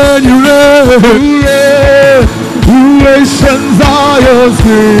reign, you reign, you reign. You ancient Zion's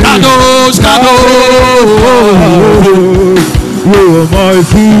King. Kadosh, Kadosh, you are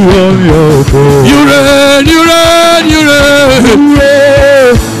mighty on your throne. You reign, you reign, you reign, you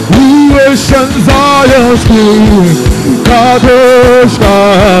reign. You ancient Zion's King. Kadosh,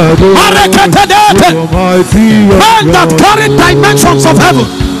 Kadosh, men that carry dimensions of heaven,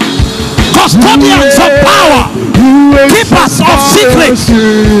 custodians of power, keepers of secrets,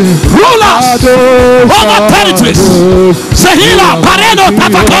 rulers over territories. Sehila, Paredo,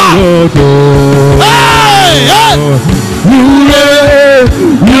 Tataka. Hey, hey.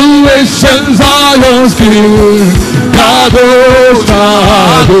 You ancient Zion's King. Kadosh,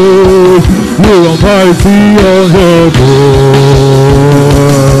 Kadosh, you are mighty on your throne.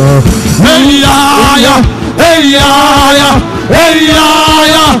 Hey, yeah, hey, yeah, hey, yeah, hey,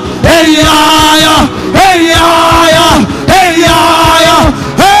 yeah, hey, yeah, hey, yeah, hey, hey, yeah, hey, yeah,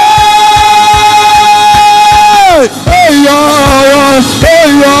 hey,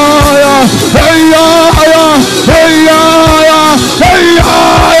 yeah, hey, yeah, hey, yeah, hey,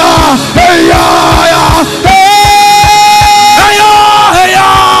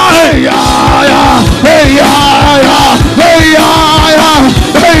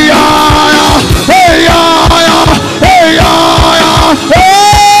 hey,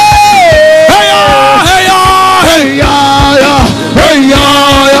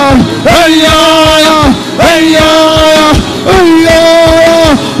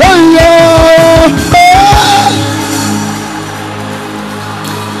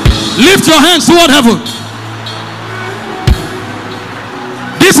 hands toward heaven.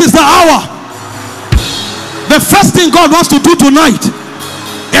 This is the hour. The first thing God wants to do tonight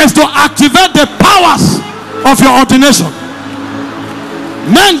is to activate the powers of your ordination.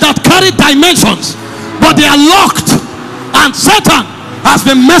 Men that carry dimensions, but they are locked, and Satan has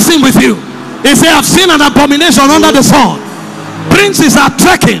been messing with you. He said, I've seen an abomination under the sun. Princes are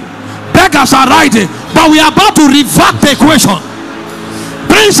trekking, beggars are riding, but we are about to revert the equation.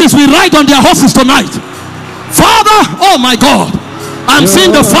 Princes will ride on their horses tonight. Father, oh my God, I'm seeing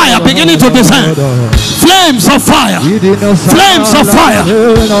the fire beginning to descend. Flames of fire. Flames of fire.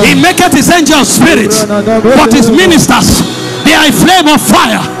 He maketh his angels spirits, but his ministers, they are a flame of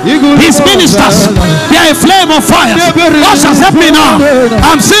fire. His ministers, they are a flame of fire. Ushers, help me now.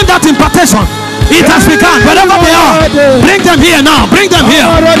 I'm seeing that impartation. It has begun. Wherever they are, bring them here now. Bring them here.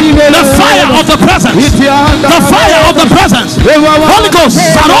 The fire of the presence. The fire of the presence. Holy Ghost,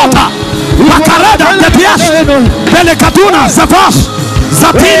 Sarota, Makareda, Tepiash, Pelekatuna, Zavas,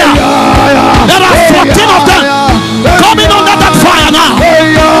 Zatina. There are 14 of them coming under that fire now.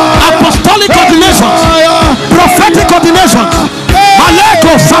 Apostolic ordinations, prophetic ordinations.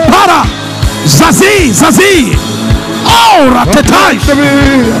 Maleko, Sapara, Zazi. Oh, Ratetai.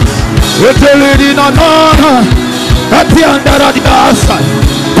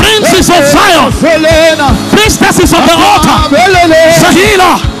 Princes of Zion, priestesses of the altar,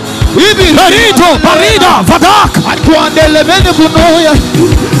 Sahila, Berito, Barida, Vadak,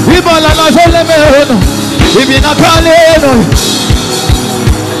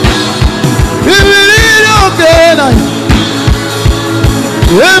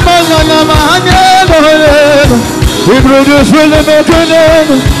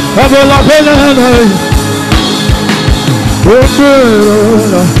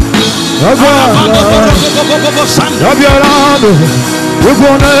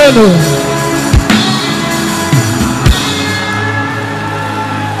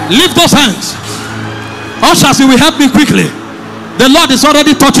 lift those hands. Ushers, you will help me quickly. The Lord is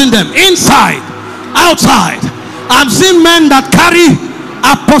already touching them inside, outside. I'm seeing men that carry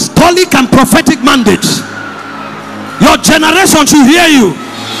apostolic and prophetic mandates. Your generation should hear you.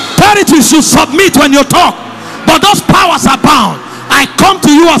 Territory should submit when you talk. But those powers are bound. I come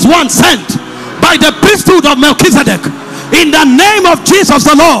to you as one sent by the priesthood of Melchizedek. In the name of Jesus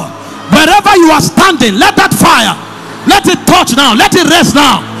the Lord. Wherever you are standing, let that fire, let it touch now. Let it rest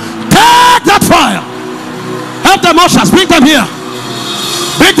now. Take that fire. Help them, ushers. Bring them here.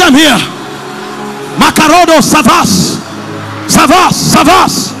 Bring them here. Makarodo, Savas.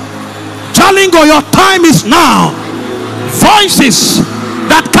 Jalingo, your time is now. Voices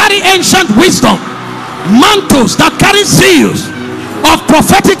that carry ancient wisdom, mantles that carry seals of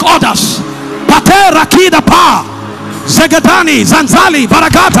prophetic orders. Pater Rakida Pa, Zegetani, Zanzali,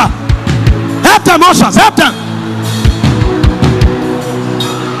 Barakata. Help them, ushers, help them.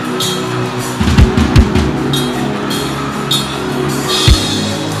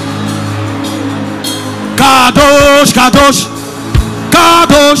 Kadosh, Kadosh,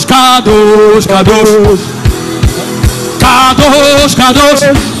 Kadosh, Kadosh, Kadosh. Kadosh, Kadosh,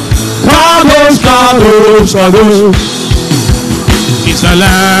 Kadosh, Kadosh, Kadosh. It's the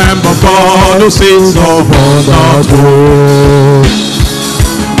Lamb of God who sits upon the throne.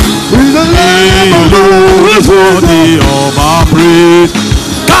 He's the Lamb of God who is worthy of our praise.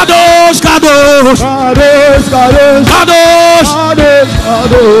 Kadosh, Kadosh, Kadosh, Kadosh, Kadosh, Kadosh,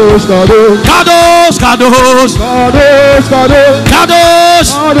 Kadosh, Kadosh, Kadosh, Kadosh, Kadosh, Kadosh, Kadosh,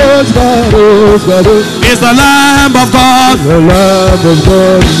 Kadosh, Kadosh. Is the Lamb of God, the Lamb of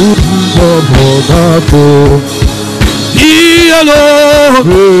God, who is upon the throne. He alone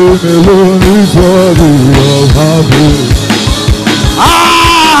is worthy of our praise.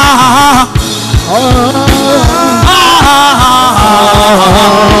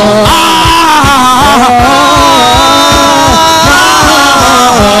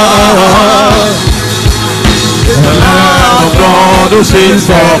 The Lamb of God who sits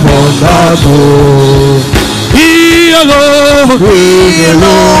upon the throne. He alone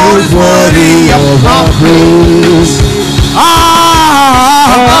is worthy of our praise.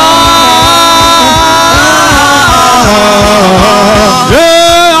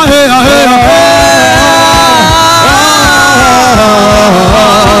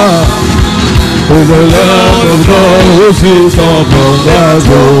 The Lamb of God who sits upon the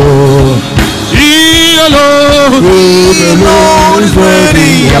throne. He alone is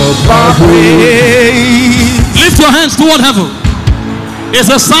worthy of our praise. Lift your hands toward heaven. It's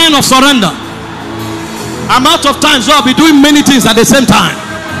a sign of surrender. I'm out of time, so I'll be doing many things at the same time.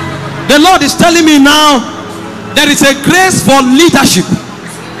 The Lord is telling me now, there is a grace for leadership.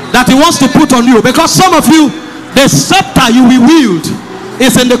 that he wants to put on you. Because some of you, the scepter you will wield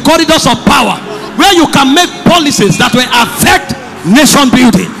is in the corridors of power, where you can make policies that will affect nation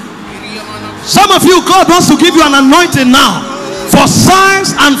building. Some of you, God wants to give you an anointing now for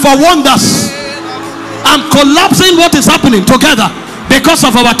signs and for wonders. I'm collapsing what is happening together because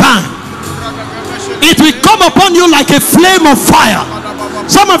of our time. It will come upon you like a flame of fire.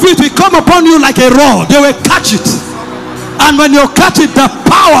 Some of you, it will come upon you like a rod. They will catch it, and when you catch it, the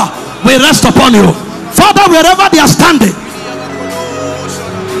power will rest upon you. Father, wherever they are standing,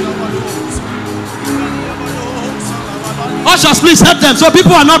 ushers, please help them so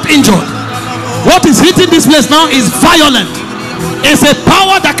people are not injured. What is hitting this place now is violent. It's a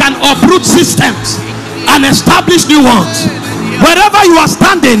power that can uproot systems and establish new ones. Wherever you are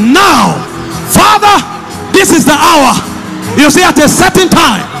standing now, Father, this is the hour. You see, at a certain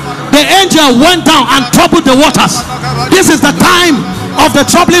time, the angel went down and troubled the waters. This is the time of the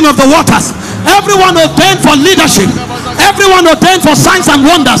troubling of the waters. Everyone ordained for leadership, everyone ordained for signs and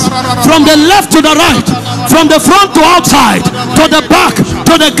wonders, from the left to the right, from the front to outside, to the back,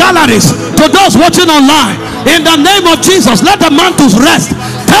 to the galleries, to those watching online. In the name of Jesus, let the mantles rest.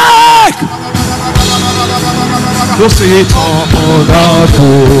 Take! Go see it.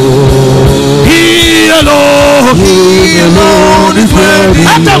 He alone is worthy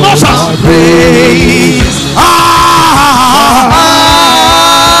of our praise.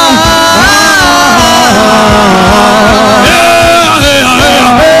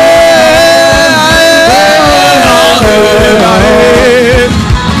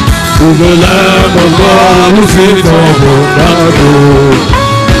 To the Lamb of God who sits upon the throne.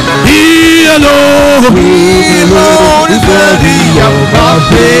 He alone is worthy of our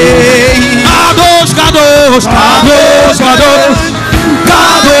praise. Kadosh, kadosh, kadosh, kadosh,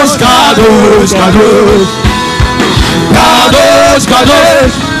 kadosh, kadosh, kadosh, kadosh,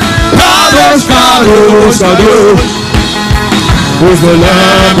 kadosh, kadosh, kadosh, kadosh. Who's the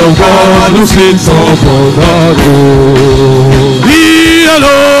Lamb of God who sits upon the throne? He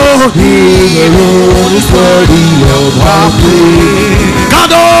alone is worthy of our praise.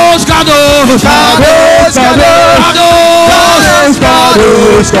 Kadosh, kadosh, kadosh, kadosh, kadosh,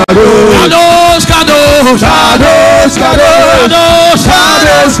 kadosh, kadosh, kadosh, kadosh, kadosh,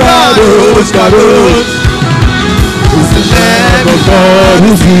 kadosh, kadosh, kadosh. Who's the Lamb of God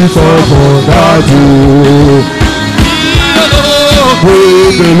who sits upon the throne?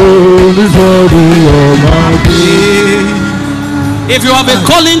 If you have a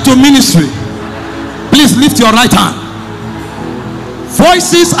calling to ministry, please lift your right hand.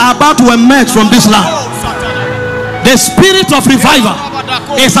 Voices are about to emerge from this land. The spirit of revival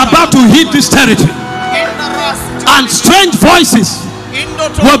is about to hit this territory, and strange voices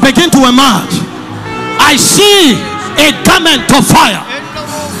will begin to emerge. I see a garment of fire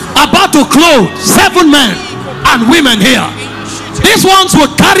about to clothe 7 men and women here. These ones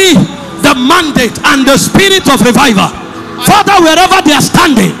will carry the mandate and the spirit of revival. Father, wherever they are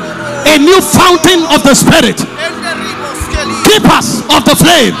standing, a new fountain of the spirit, keepers of the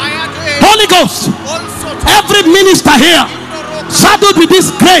flame, Holy Ghost, every minister here saddled with this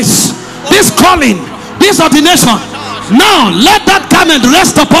grace, this calling, this ordination, now let that garment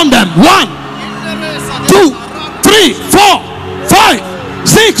rest upon them. 1, 2, 3, 4, 5,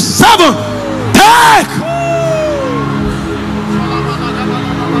 6, 7. Take!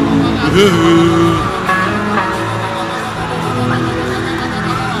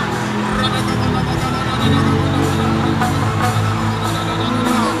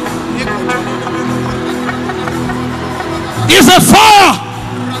 It's a fire.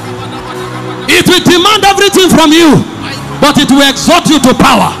 It will demand everything from you, but it will exhort you to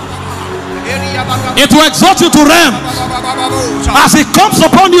power. It will exhort you to realms. As it comes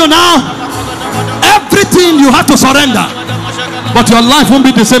upon you now, everything you have to surrender, but your life won't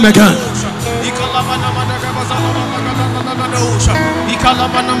be the same again.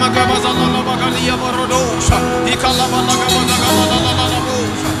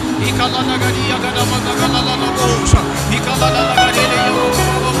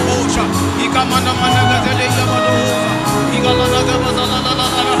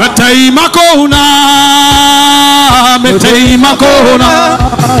 Metei makona, metei makona,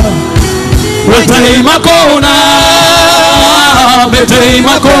 metei makona, metei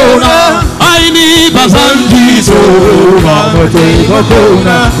makona. Aini bazanji so, metei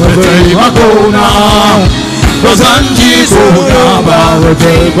makona, metei makona. Bazanji so,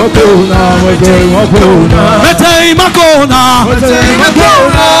 metei makona, metei makona. Metei makona, metei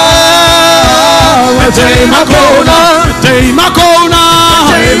makona. Metei makona, metei makona,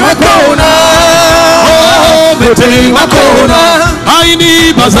 metei makona. Oh, Mete Makona,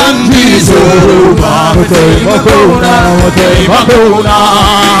 Aini Bazanji Soruba, Mete Makona, Mete Makona,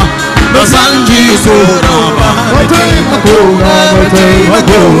 Bazanji Soruba, Mete Makona, Mete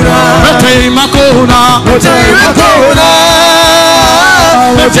Makona, Mete Makona, Mete Makona,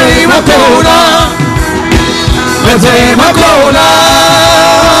 Mete Makona, Mete Makona,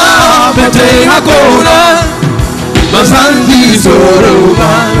 Mete Makona, Bazanji Soruba,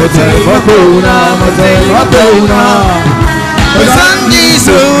 Mete Makona, Mete Makona, Bazanji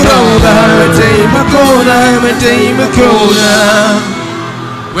Soruba, Mete Makona, Mete Makona.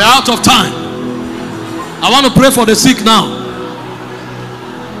 We're out of time. I want to pray for the sick now.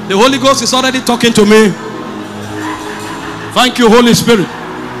 The Holy Ghost is already talking to me. Thank you, Holy Spirit.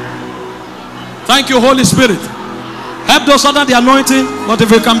 Thank you, Holy Spirit. Help those under the anointing, but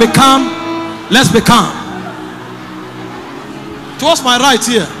if we can be calm, let's be calm. Towards my right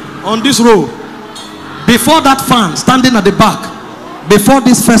here, on this row, before that fan, standing at the back, before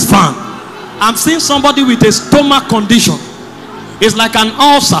this first fan, I'm seeing somebody with a stomach condition. It's like an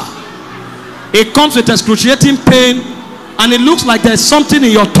ulcer. It comes with excruciating pain, and it looks like there's something in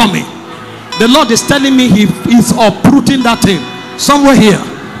your tummy. The Lord is telling me He is uprooting that thing somewhere here.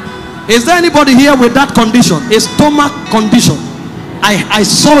 Is there anybody here with that condition? A stomach condition. I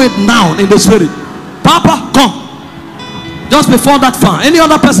saw it now in the spirit. Papa, come. Just before that fan. Any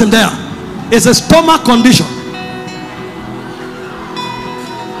other person there? It's a stomach condition.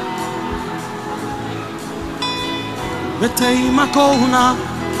 Metei Makona,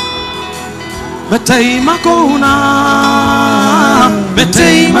 Metei Makona,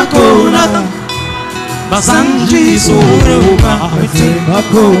 Metei Makona, Bazanji Soruba, Metei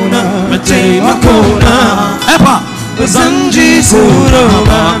Makona, Metei Makona, Epa, Bazanji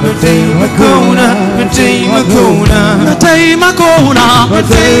Soruba, Metei Makona, Metei Makona, Metei Makona,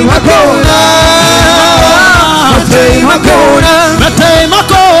 Metei Makona, Metei Makona, Metei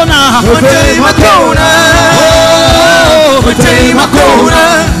Makona, Metei Makona, Metei Makona,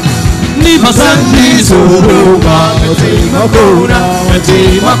 Ni Bazanji Soruba, Metei Makona,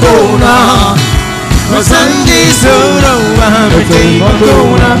 Metei Makona, Bazanji Soruba, Metei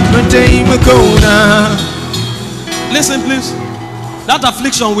Makona, Metei Makona. Listen, please. That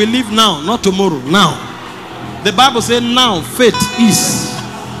affliction will leave now, not tomorrow. Now. The Bible says now faith is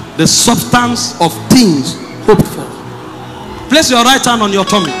the substance of things hoped for. Place your right hand on your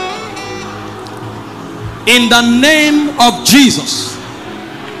tummy. In the name of Jesus,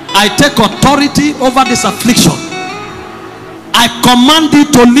 I take authority over this affliction. I command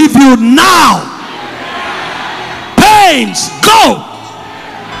it to leave you now. Pains, go.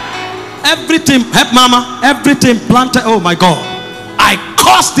 Everything, help mama, everything planted, oh my God, I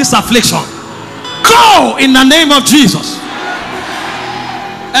curse this affliction. Go in the name of Jesus.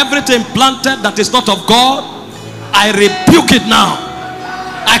 Everything planted that is not of God, I rebuke it now.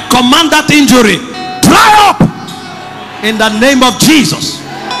 I command that injury, dry up in the name of Jesus.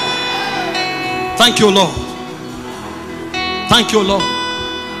 Thank you, Lord. Thank you, Lord.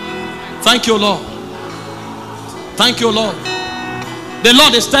 Thank you, Lord. Thank you, Lord. The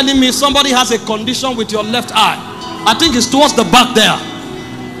Lord is telling me somebody has a condition with your left eye. I think it's towards the back there.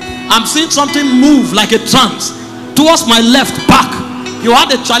 I'm seeing something move like a trance towards my left back. You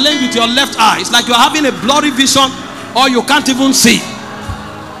had a challenge with your left eye. It's like you're having a blurry vision or you can't even see.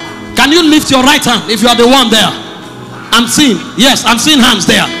 Can you lift your right hand if you are the one there? I'm seeing, yes, I'm seeing hands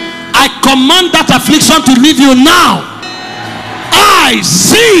there. I command that affliction to leave you now. I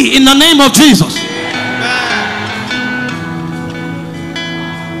see in the name of Jesus.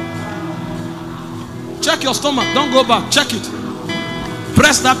 Check your stomach. Don't go back. Check it.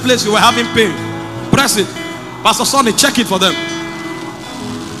 Press that place you were having pain. Press it. Pastor Sonny, check it for them.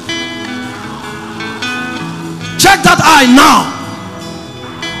 Check that eye now.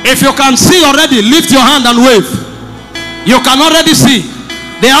 If you can see already, lift your hand and wave. You can already see.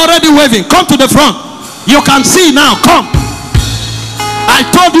 They are already waving. Come to the front. You can see now. Come. I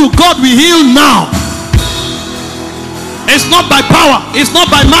told you God will heal now. It's not by power. It's not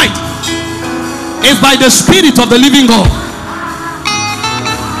by might. It's by the Spirit of the living God.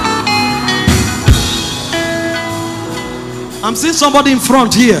 I'm seeing somebody in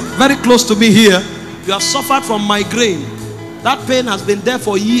front here, very close to me here. You have suffered from migraine. That pain has been there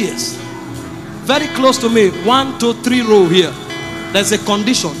for years. Very close to me, 1, 2, 3 row here. There's a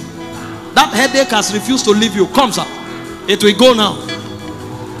condition. That headache has refused to leave you. Comes up. It will go now.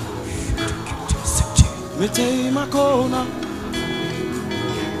 Metei Makona,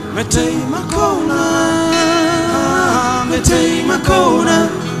 Metei Makona, Metei Makona,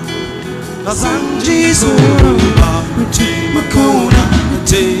 Bazanji Soruba, Metei Makona,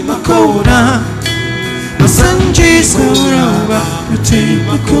 Metei Makona,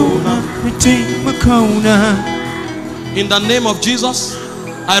 In the name of Jesus,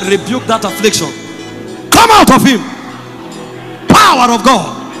 I rebuke that affliction. Come out of him. Power of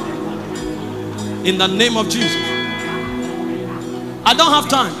God. In the name of Jesus. I don't have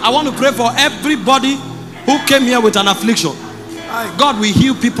time. I want to pray for everybody who came here with an affliction. God will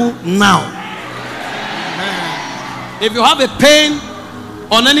heal people now. If you have a pain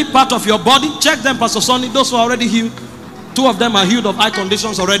on any part of your body, check them, Pastor Sonny. Those who are already healed, 2 of them are healed of eye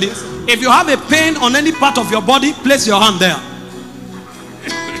conditions already. If you have a pain on any part of your body, place your hand there.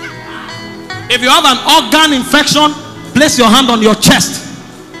 If you have an organ infection, place your hand on your chest.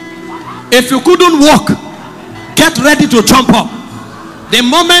 If you couldn't walk, get ready to jump up. The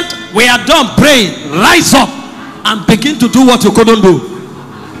moment we are done praying, rise up and begin to do what you couldn't do.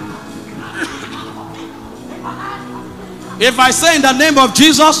 If I say in the name of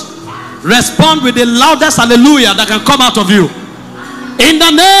Jesus, respond with the loudest hallelujah that can come out of you. In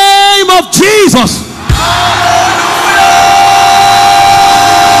the name of Jesus.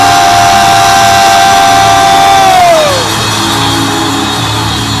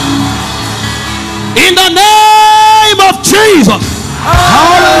 In the name of Jesus.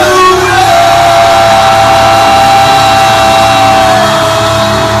 Hallelujah.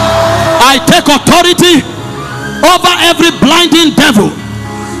 I take authority over every blinding devil.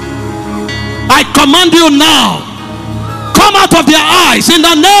 I command you now, come out of their eyes in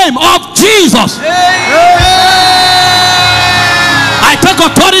the name of Jesus. I take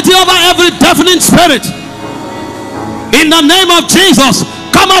authority over every deafening spirit in the name of Jesus.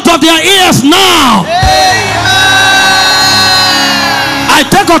 Come out of their ears now. I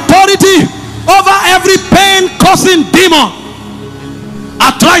take authority over every pain-causing demon,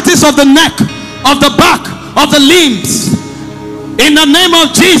 arthritis of the neck, of the back, of the limbs. In the name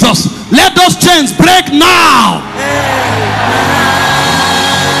of Jesus, let those chains break now.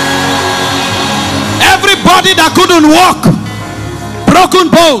 Everybody that couldn't walk, broken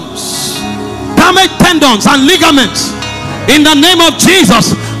bones, damaged tendons and ligaments, in the name of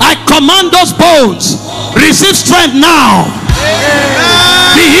Jesus, I command those bones, receive strength now.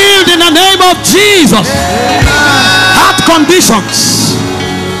 Be healed in the name of Jesus. Heart conditions,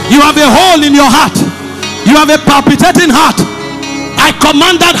 you have a hole in your heart, you have a palpitating heart. I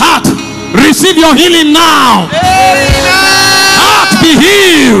command that heart, receive your healing now. Heart be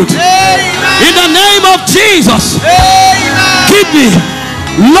healed in the name of Jesus. Kidney,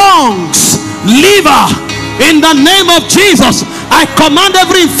 lungs, liver, in the name of Jesus, I command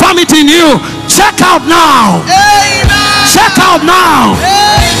every infirmity in you, check out now. Check out now.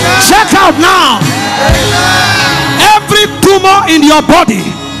 Check out now. Every tumor in your body,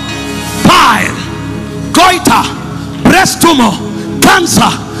 bile, goiter, breast tumor, cancer,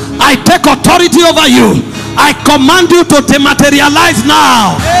 I take authority over you. I command you to dematerialize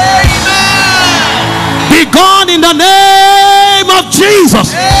now. Be gone in the name of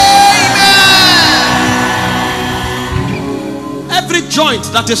Jesus. Every joint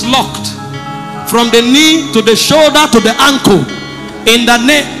that is locked, from the knee to the shoulder to the ankle, in the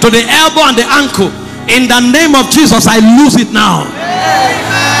to the elbow and the ankle, in the name of Jesus, I lose it now.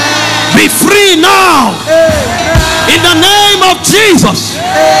 Be free now. In the name of Jesus.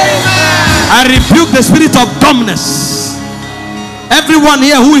 I rebuke the spirit of dumbness. Everyone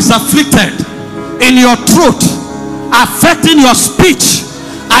here who is afflicted in your throat, affecting your speech,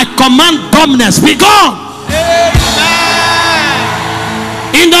 I command dumbness, be gone.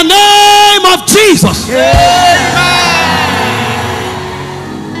 In the name of Jesus.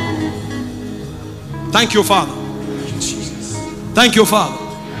 Thank you, Father. Thank you, Father.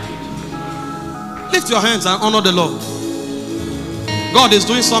 Lift your hands and honor the Lord. God is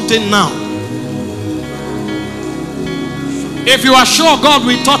doing something now. If you are sure God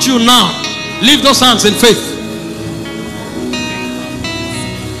will touch you now, lift those hands in faith.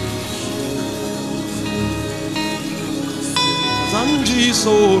 Zanji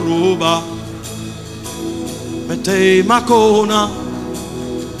Soruba Mete Makona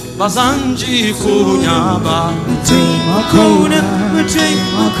Bazanji Kunyaba Mete Makona Mete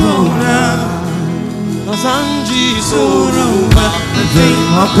Makona Bazanji Soruba Mete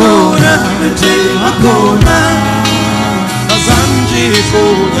Makona Mete Makona Bazanji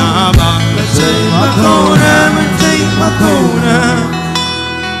Kunyaba Mete Makona Mete Makona.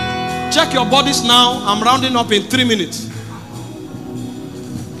 Check your bodies now. I'm rounding up in 3 minutes.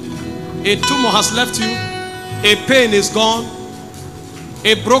 A tumor has left you. A pain is gone.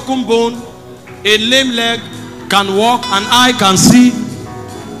 A broken bone, a lame leg can walk, an eye can see.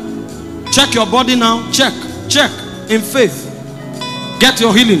 Check your body now. Check in faith. Get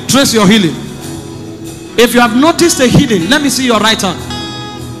your healing. Trace your healing. If you have noticed a healing, let me see your right hand.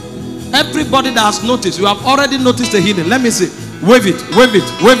 Everybody that has noticed, you have already noticed a healing. Let me see. Wave it, wave it,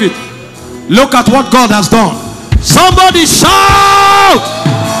 wave it. Look at what God has done. Somebody shout!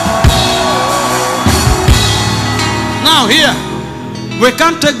 Now here, we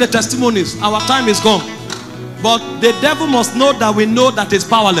can't take the testimonies. Our time is gone. But the devil must know that we know that it's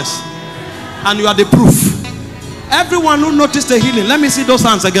powerless. And you are the proof. Everyone who noticed the healing, let me see those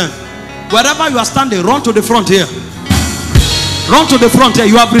hands again. Wherever you are standing, run to the front here. Run to the front here.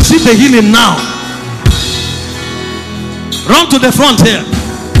 You have received the healing now. Run to the front here.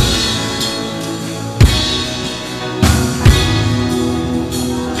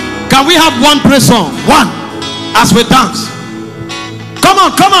 Can we have one praise song? One. As we dance. Come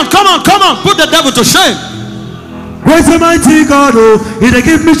on, come on, come on, come on. Put the devil to shame. Praise the mighty God, oh, He dey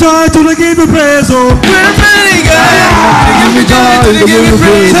give me joy to give me praise, oh. Praise the mighty God, He dey give me joy to give me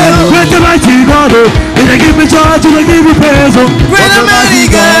praise, oh. Praise the mighty God, oh, He dey give me joy to give me praise, oh. Praise the mighty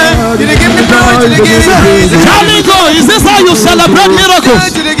God, He dey give me joy to give me praise, oh. Charlie, go. Is this how you celebrate miracles?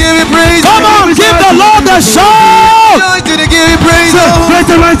 Joy to give me praise, Come on, give the Lord a shout. joy to give me praise, oh. Praise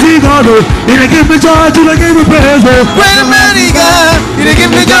the mighty God, oh, He dey give me joy to give me praise, oh. Praise the mighty God, He dey give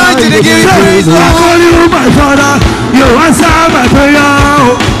me joy to give me praise, oh. I call you my Father, you answer my prayer,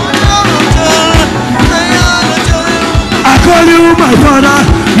 oh. I call you my Father,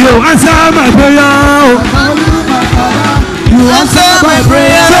 you answer my prayer, oh. You answer my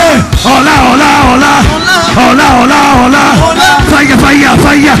prayer. Say, hola, hola, hola, hola, hola, hola, fire, fire,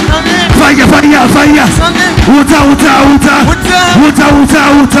 fire, fire, fire, fire, uta, uta, uta, uta, uta,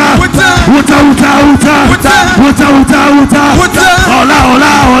 uta, uta, uta, uta, uta, uta, uta, hola,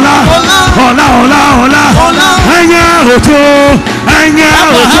 hola, hola, hola, hola, hola, anya oto, anya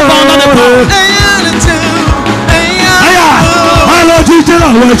oto, aya, alo jíjẹ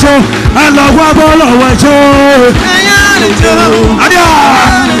lọ́wọ́ ẹjọ́, alo wábọ lọ́wọ́ ẹjọ́, aya,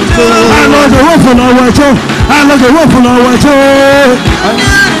 alo dòwò fún lọ́wọ́ ẹjọ́, alo dòwò fún lọ́wọ́ ẹjọ́,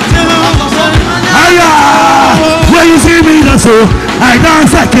 aya, when you see me dance, I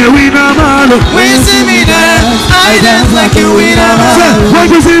dance like a winner man. When you see me dance, I dance like a winner man. When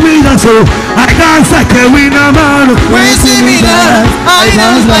you see me dance, I dance like a winner man. When you see me dance, I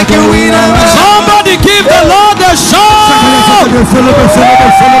dance like a winner man. Somebody give the Lord a shout.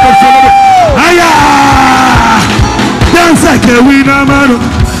 Aya, dance like a winner man.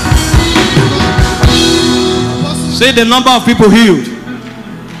 Say the number of people healed.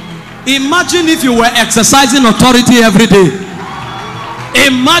 Imagine if you were exercising authority every day.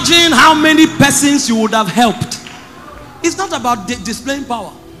 Imagine how many persons you would have helped. It's not about displaying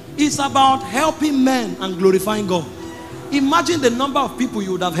power. It's about helping men and glorifying God. Imagine the number of people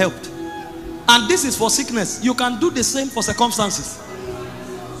you would have helped. And this is for sickness. You can do the same for circumstances.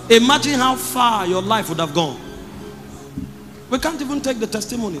 Imagine how far your life would have gone. We can't even take the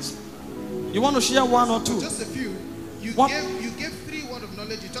testimonies. You want to share one or two? Just a few. You gave 3 words of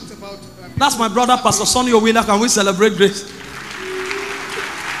knowledge. You talked about. That's my brother, Pastor Sonny Owina. Can we celebrate grace?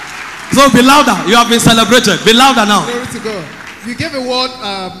 So be louder. You have been celebrated. Be louder now. Glory to God. You gave a word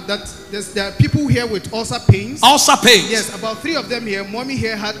that there are people here with ulcer pains. Ulcer pain. Yes, about 3 of them here. Mommy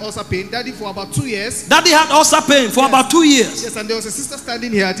here had ulcer pain. Daddy for about 2 years. Daddy had ulcer pain for about 2 years. Yes, and there was a sister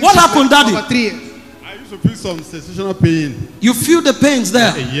standing here. I think What she happened, had Daddy? About 3 years. I used to feel some sensational pain. You feel the pains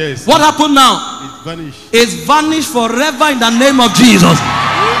there? Yes. What happened now? It vanished. It's vanished forever in the name of Jesus.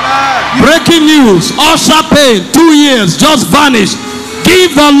 Breaking news. Ulcer pain, 2 years, just vanished.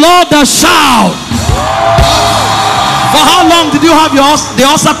 Give the Lord a shout. For how long did you have the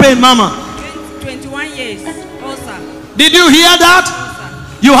ulcer pain, Mama? 21 years. Ulcer. Did you hear that?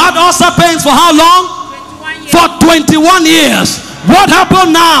 You had ulcer pains for how long? 21 years. For 21 years. What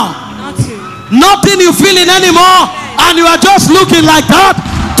happened now? Nothing. Nothing you feeling anymore, and you are just looking like that.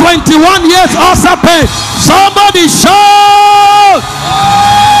 21 years ulcer pain. Somebody shout.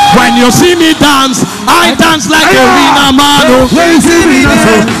 When you see me dance, I dance like a winner man. When you see me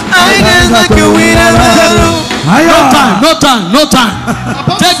dance, I dance like a winner man. No time.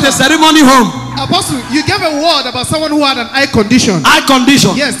 Take the ceremony home. Apostle, you gave a word about someone who had an eye condition. Eye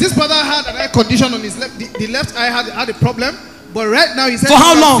condition. Yes, this brother had an eye condition on his left. The left eye had a problem, but right now he said. For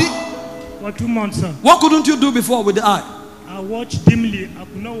how long? For 2 months, sir. What couldn't you do before with the eye? I watched dimly. I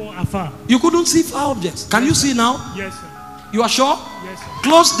could not walk afar. You couldn't see far objects. Can you see now? Yes, sir. You are sure? Yes, sir.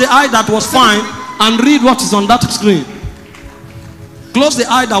 Close the eye that was fine and read what is on that screen. Close the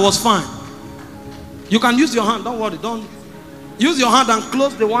eye that was fine. You can use your hand. Don't worry. Don't use your hand and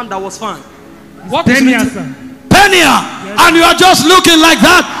close the one that was fine. What is Peniel, written? sir. Peniel. Yes. And you are just looking like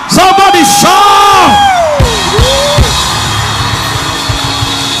that. Somebody shout.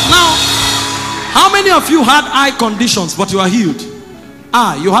 Now, how many many of you had eye conditions but you are healed?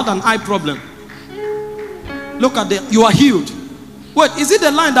 You had an eye problem. Look at you are healed. Wait, is it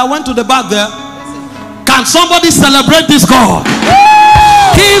the line that went to the back there? Can somebody celebrate this God?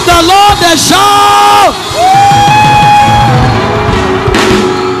 Give the Lord a shout.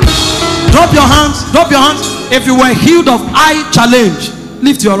 Drop your hands. Drop your hands. If you were healed of eye challenge,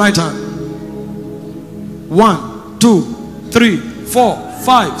 lift your right hand. 1, 2, 3, 4,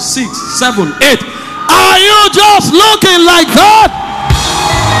 5, 6, 7, 8. Are you just looking like that?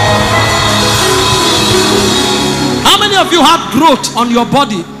 How many of you had growth on your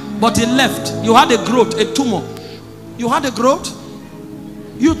body but it left? You had a growth, a tumor. You had a growth?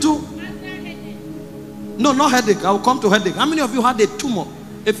 You too? No, not headache. I will come to headache. How many of you had a tumor,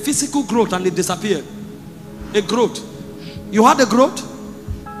 a physical growth, and it disappeared? A growth. You had a growth?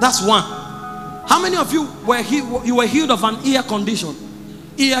 That's one. How many of you were healed of an ear condition?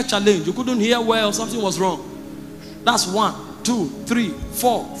 Ear challenge. You couldn't hear well, something was wrong. That's 1, 2, 3,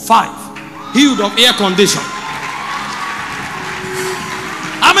 4, 5. Healed of ear condition.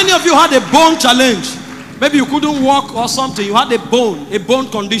 How many of you had a bone challenge? Maybe you couldn't walk or something. You had a bone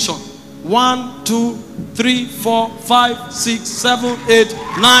condition. 1, 2, 3, 4, 5, 6, 7, 8,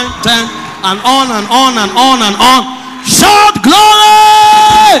 9, 10, and on and on and on and on. Shout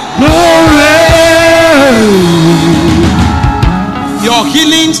glory! Glory! Your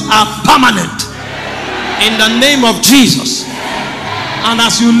healings are permanent in the name of Jesus. And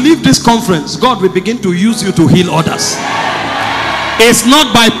as you leave this conference, God will begin to use you to heal others. It's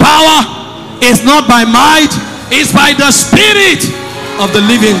not by power. It's not by might, it's by the Spirit of the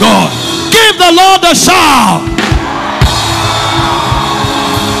living God. Give the Lord a shout.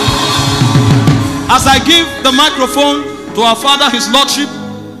 As I give the microphone to our Father, His Lordship,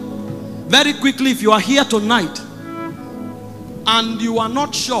 very quickly, if you are here tonight and you are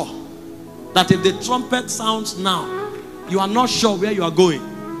not sure that if the trumpet sounds now, you are not sure where you are going,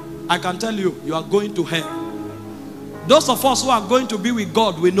 I can tell you, you are going to hell. Those of us who are going to be with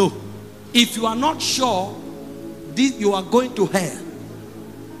God, we know. If you are not sure, you are going to hell.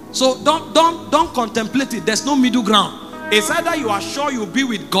 So don't contemplate it. There's no middle ground. It's either you are sure you'll be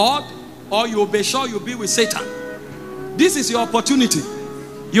with God or you'll be sure you'll be with Satan. This is your opportunity.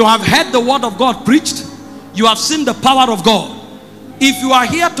 You have heard the word of God preached. You have seen the power of God. If you are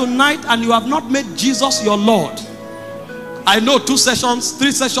here tonight and you have not made Jesus your Lord, I know 2 sessions,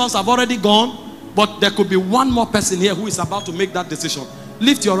 3 sessions have already gone, but there could be one more person here who is about to make that decision.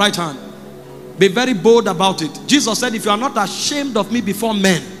 Lift your right hand. Be very bold about it. Jesus said, if you are not ashamed of me before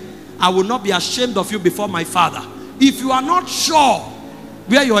men, I will not be ashamed of you before my Father. If you are not sure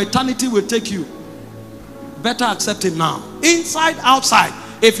where your eternity will take you, better accept Him now. Inside, outside.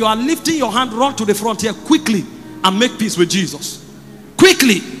 If you are lifting your hand, run to the front here quickly and make peace with Jesus.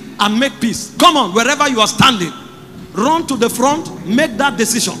 Quickly and make peace. Come on, wherever you are standing, run to the front, make that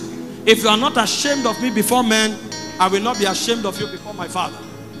decision. If you are not ashamed of me before men, I will not be ashamed of you before my Father.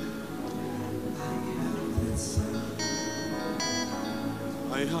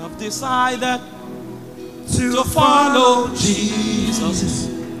 I have decided to follow Jesus.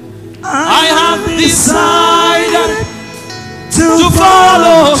 I have decided to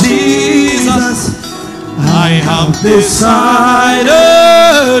follow Jesus. I have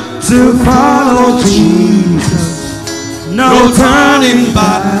decided To follow Jesus. no turning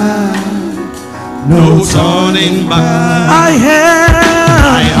back. No turning back. I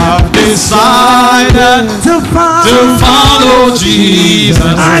have decided to follow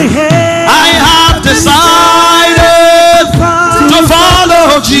Jesus. I have decided to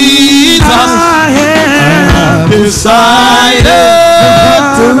follow Jesus. I have decided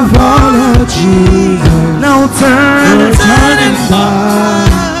to follow Jesus. No turning back.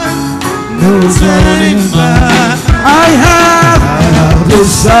 No turning back. I have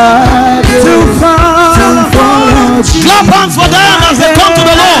decided to follow Jesus. Clap hands for them as they come to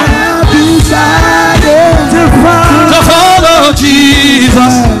the Lord. Decided to follow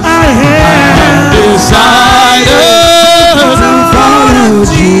Jesus. I have decided to follow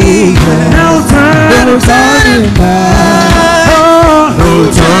Jesus. No turning back. no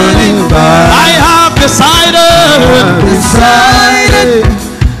turning back. I have decided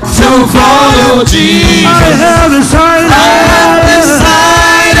to follow Jesus. I have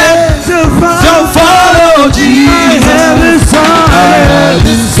decided to follow Jesus. I have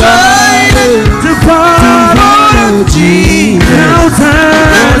decided to follow Jesus. No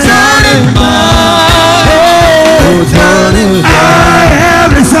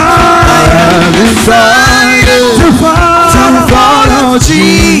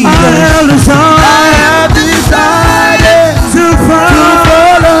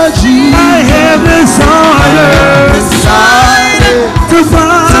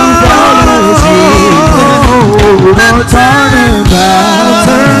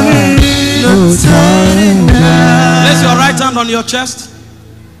your chest.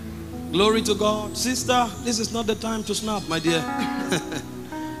 Glory to God. Sister, this is not the time to snap, my dear.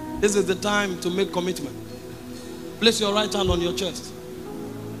 This is the time to make commitment. Place your right hand on your chest.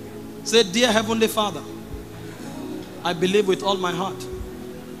 Say, dear Heavenly Father, I believe with all my heart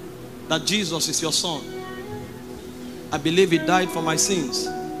that Jesus is your son. I believe he died for my sins.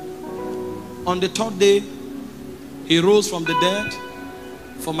 On the third day, he rose from the dead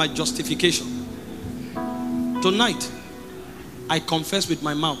for my justification. Tonight, I confess with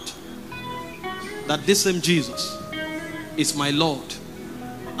my mouth that this same Jesus is my Lord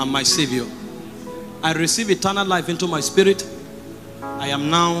and my Savior. I receive eternal life into my spirit. I am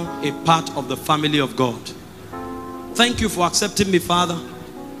now a part of the family of God. Thank you for accepting me, Father,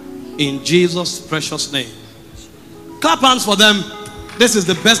 in Jesus' precious name. Clap hands for them. This is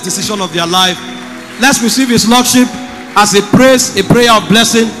the best decision of their life. Let's receive his lordship as he prays a prayer of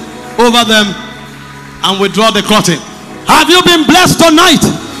blessing over them and withdraw the curtain. Have you been blessed tonight?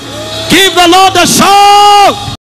 Give the Lord a shout.